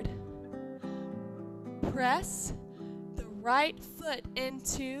forward. Press the right foot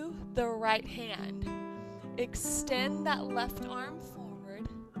into the right hand. Extend that left arm forward.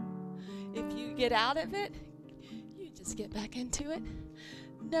 If you get out of it, you just get back into it.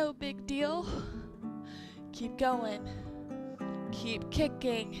 No big deal. Keep going. Keep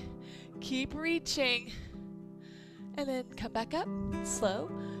kicking. Keep reaching. And then come back up. Slow,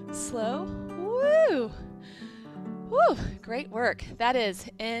 slow. Woo! Woo! Great work. That is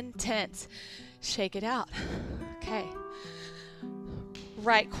intense. Shake it out. Okay.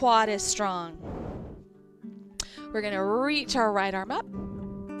 Right quad is strong. We're going to reach our right arm up.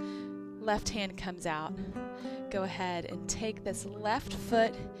 Left hand comes out. Go ahead and take this left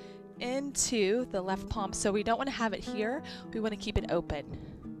foot into the left palm. So we don't want to have it here. We want to keep it open.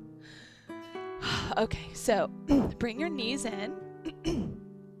 Okay, so bring your knees in.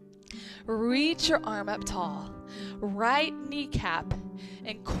 Reach your arm up tall. Right kneecap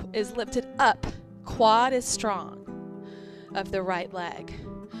is lifted up. Quad is strong of the right leg.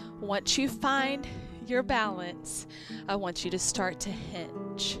 Once you find your balance, I want you to start to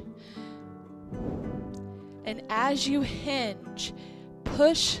hinge. And as you hinge,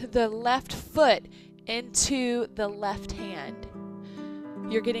 push the left foot into the left hand.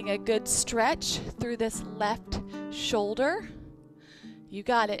 You're getting a good stretch through this left shoulder. You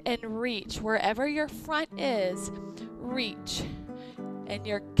got it. And reach. Wherever your front is, reach. And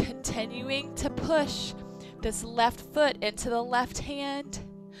you're continuing to push this left foot into the left hand.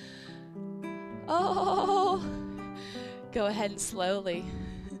 Oh, go ahead and slowly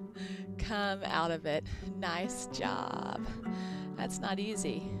come out of it. Nice job. That's not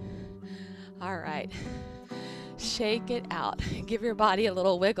easy. All right. Shake it out. Give your body a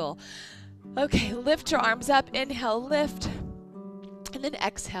little wiggle. Okay, lift your arms up. Inhale, lift. And then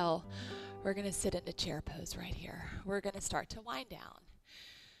exhale. We're going to sit into chair pose right here. We're going to start to wind down.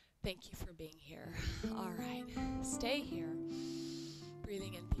 Thank you for being here. All right. Stay here.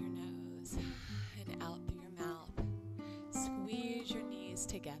 Breathing in through your nose and out through your mouth. Squeeze your knees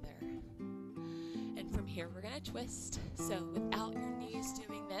together. And from here, we're going to twist. So without your knees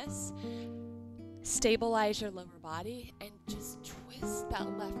doing this, stabilize your lower body and just twist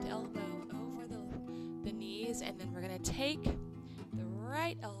that left elbow over the knees. And then we're going to take the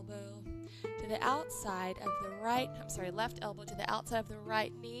right elbow to the outside of the left elbow to the outside of the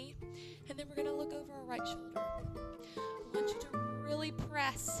right knee. And then we're going to look over our right shoulder. I want you to really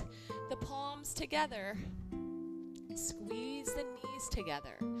press the palms together. Squeeze the knees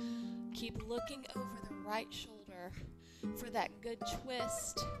together. Keep looking over the right shoulder for that good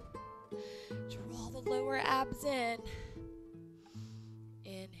twist. Draw the lower abs in.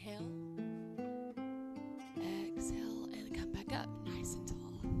 Inhale. Exhale and come back up nice and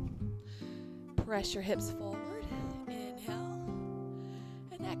tall. Press your hips forward. Inhale.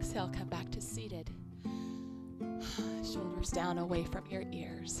 And exhale, come back to seated. Shoulders down away from your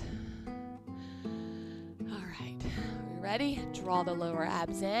ears. All right. Are we ready? Draw the lower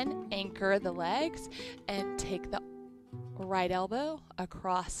abs in. Anchor the legs and take the right elbow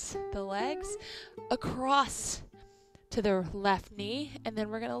across the legs, across to the left knee, and then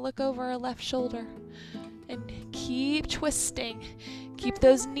we're going to look over our left shoulder and keep twisting. Keep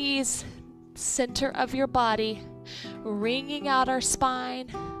those knees center of your body, wringing out our spine.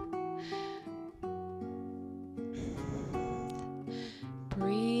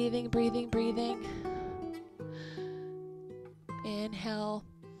 Breathing, breathing, breathing. Inhale,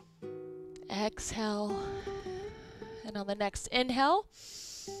 exhale. And on the next inhale,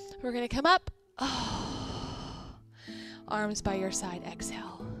 we're going to come up. Oh. Arms by your side.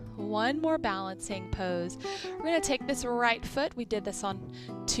 Exhale. One more balancing pose. We're going to take this right foot. We did this on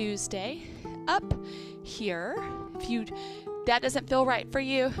Tuesday. Up here. If that doesn't feel right for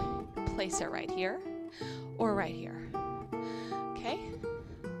you, place it right here or right here. Okay?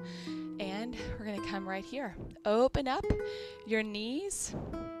 And we're going to come right here. Open up your knees.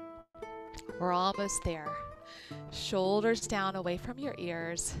 We're almost there. Shoulders down away from your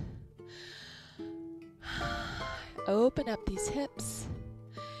ears. Open up these hips.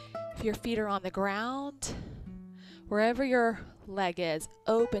 If your feet are on the ground, wherever your leg is,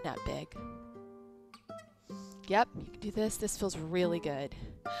 open up big. Yep, you can do this. This feels really good.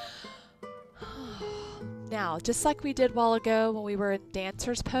 Now, just like we did a while ago when we were in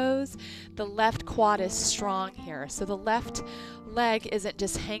dancer's pose, the left quad is strong here. So the left leg isn't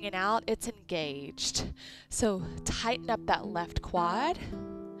just hanging out, it's engaged. So tighten up that left quad.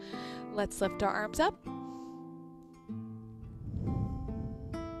 Let's lift our arms up.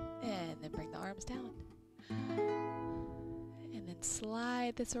 And then bring the arms down. And then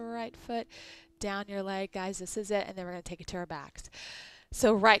slide this right foot down your leg. Guys, this is it. And then we're going to take it to our backs.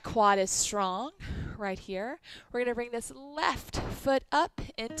 So right quad is strong. right here. We're going to bring this left foot up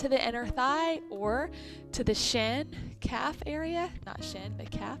into the inner thigh or to the shin, calf area. Not shin,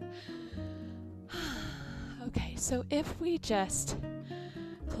 but calf. Okay, so if we just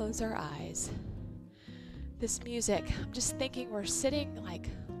close our eyes, this music, I'm just thinking we're sitting like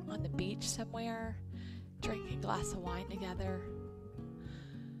on the beach somewhere, drinking a glass of wine together,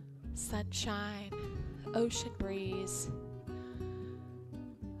 sunshine, ocean breeze.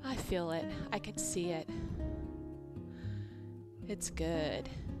 I feel it. I can see it. It's good.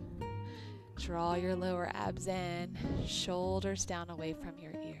 Draw your lower abs in, shoulders down away from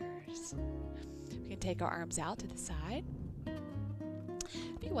your ears. We can take our arms out to the side.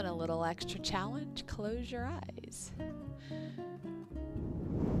 If you want a little extra challenge, close your eyes.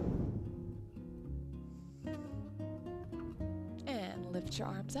 And lift your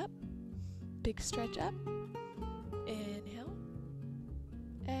arms up. Big stretch up. Inhale.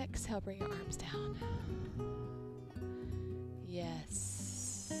 Exhale, bring your arms down.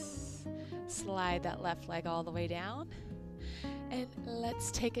 Yes. Slide that left leg all the way down. And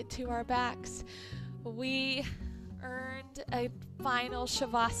let's take it to our backs. We earned a final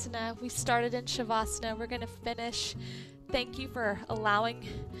Shavasana. We started in Shavasana. We're going to finish. Thank you for allowing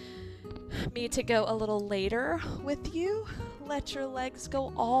me to go a little later with you. Let your legs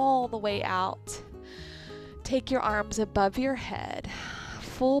go all the way out. Take your arms above your head.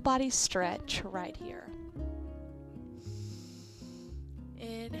 Full body stretch right here.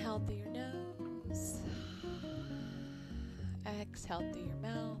 Inhale through your nose. Exhale through your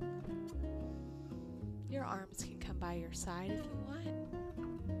mouth. Your arms can come by your side if you want.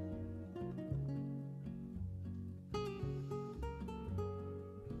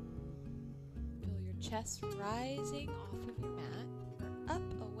 Feel your chest rising off of your mat or up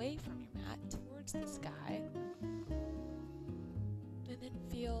away from your mat towards the sky. And then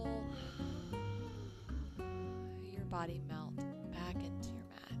feel your body melt back into your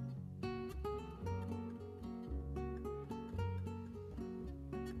mat.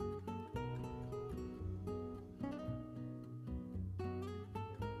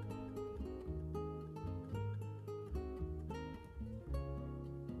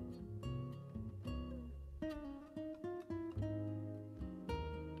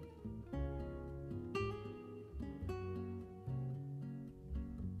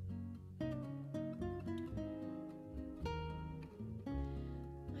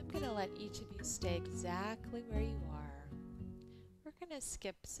 I'm going to let each of you stay exactly where you are. We're going to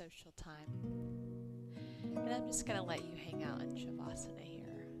skip social time. And I'm just going to let you hang out in Shavasana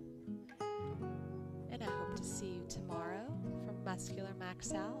here. And I hope to see you tomorrow for Muscular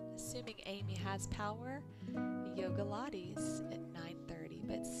Max Out. Assuming Amy has power, Yoga Lattes at 9:30.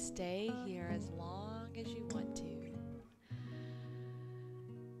 But stay here as long as you want to.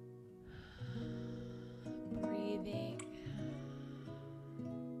 Breathing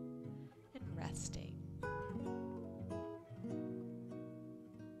and resting.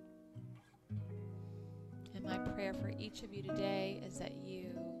 And my prayer for each of you today is that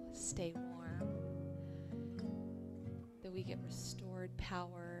you stay warm, that we get restored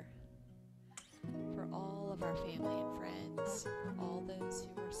power for all of our family and friends, for all those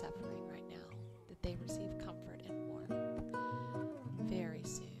who are suffering right now, that they receive comfort and warmth very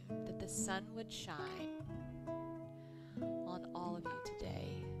soon, that the sun would shine on all of you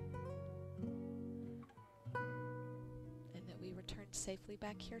today, and that we return safely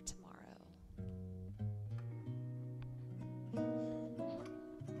back here tomorrow.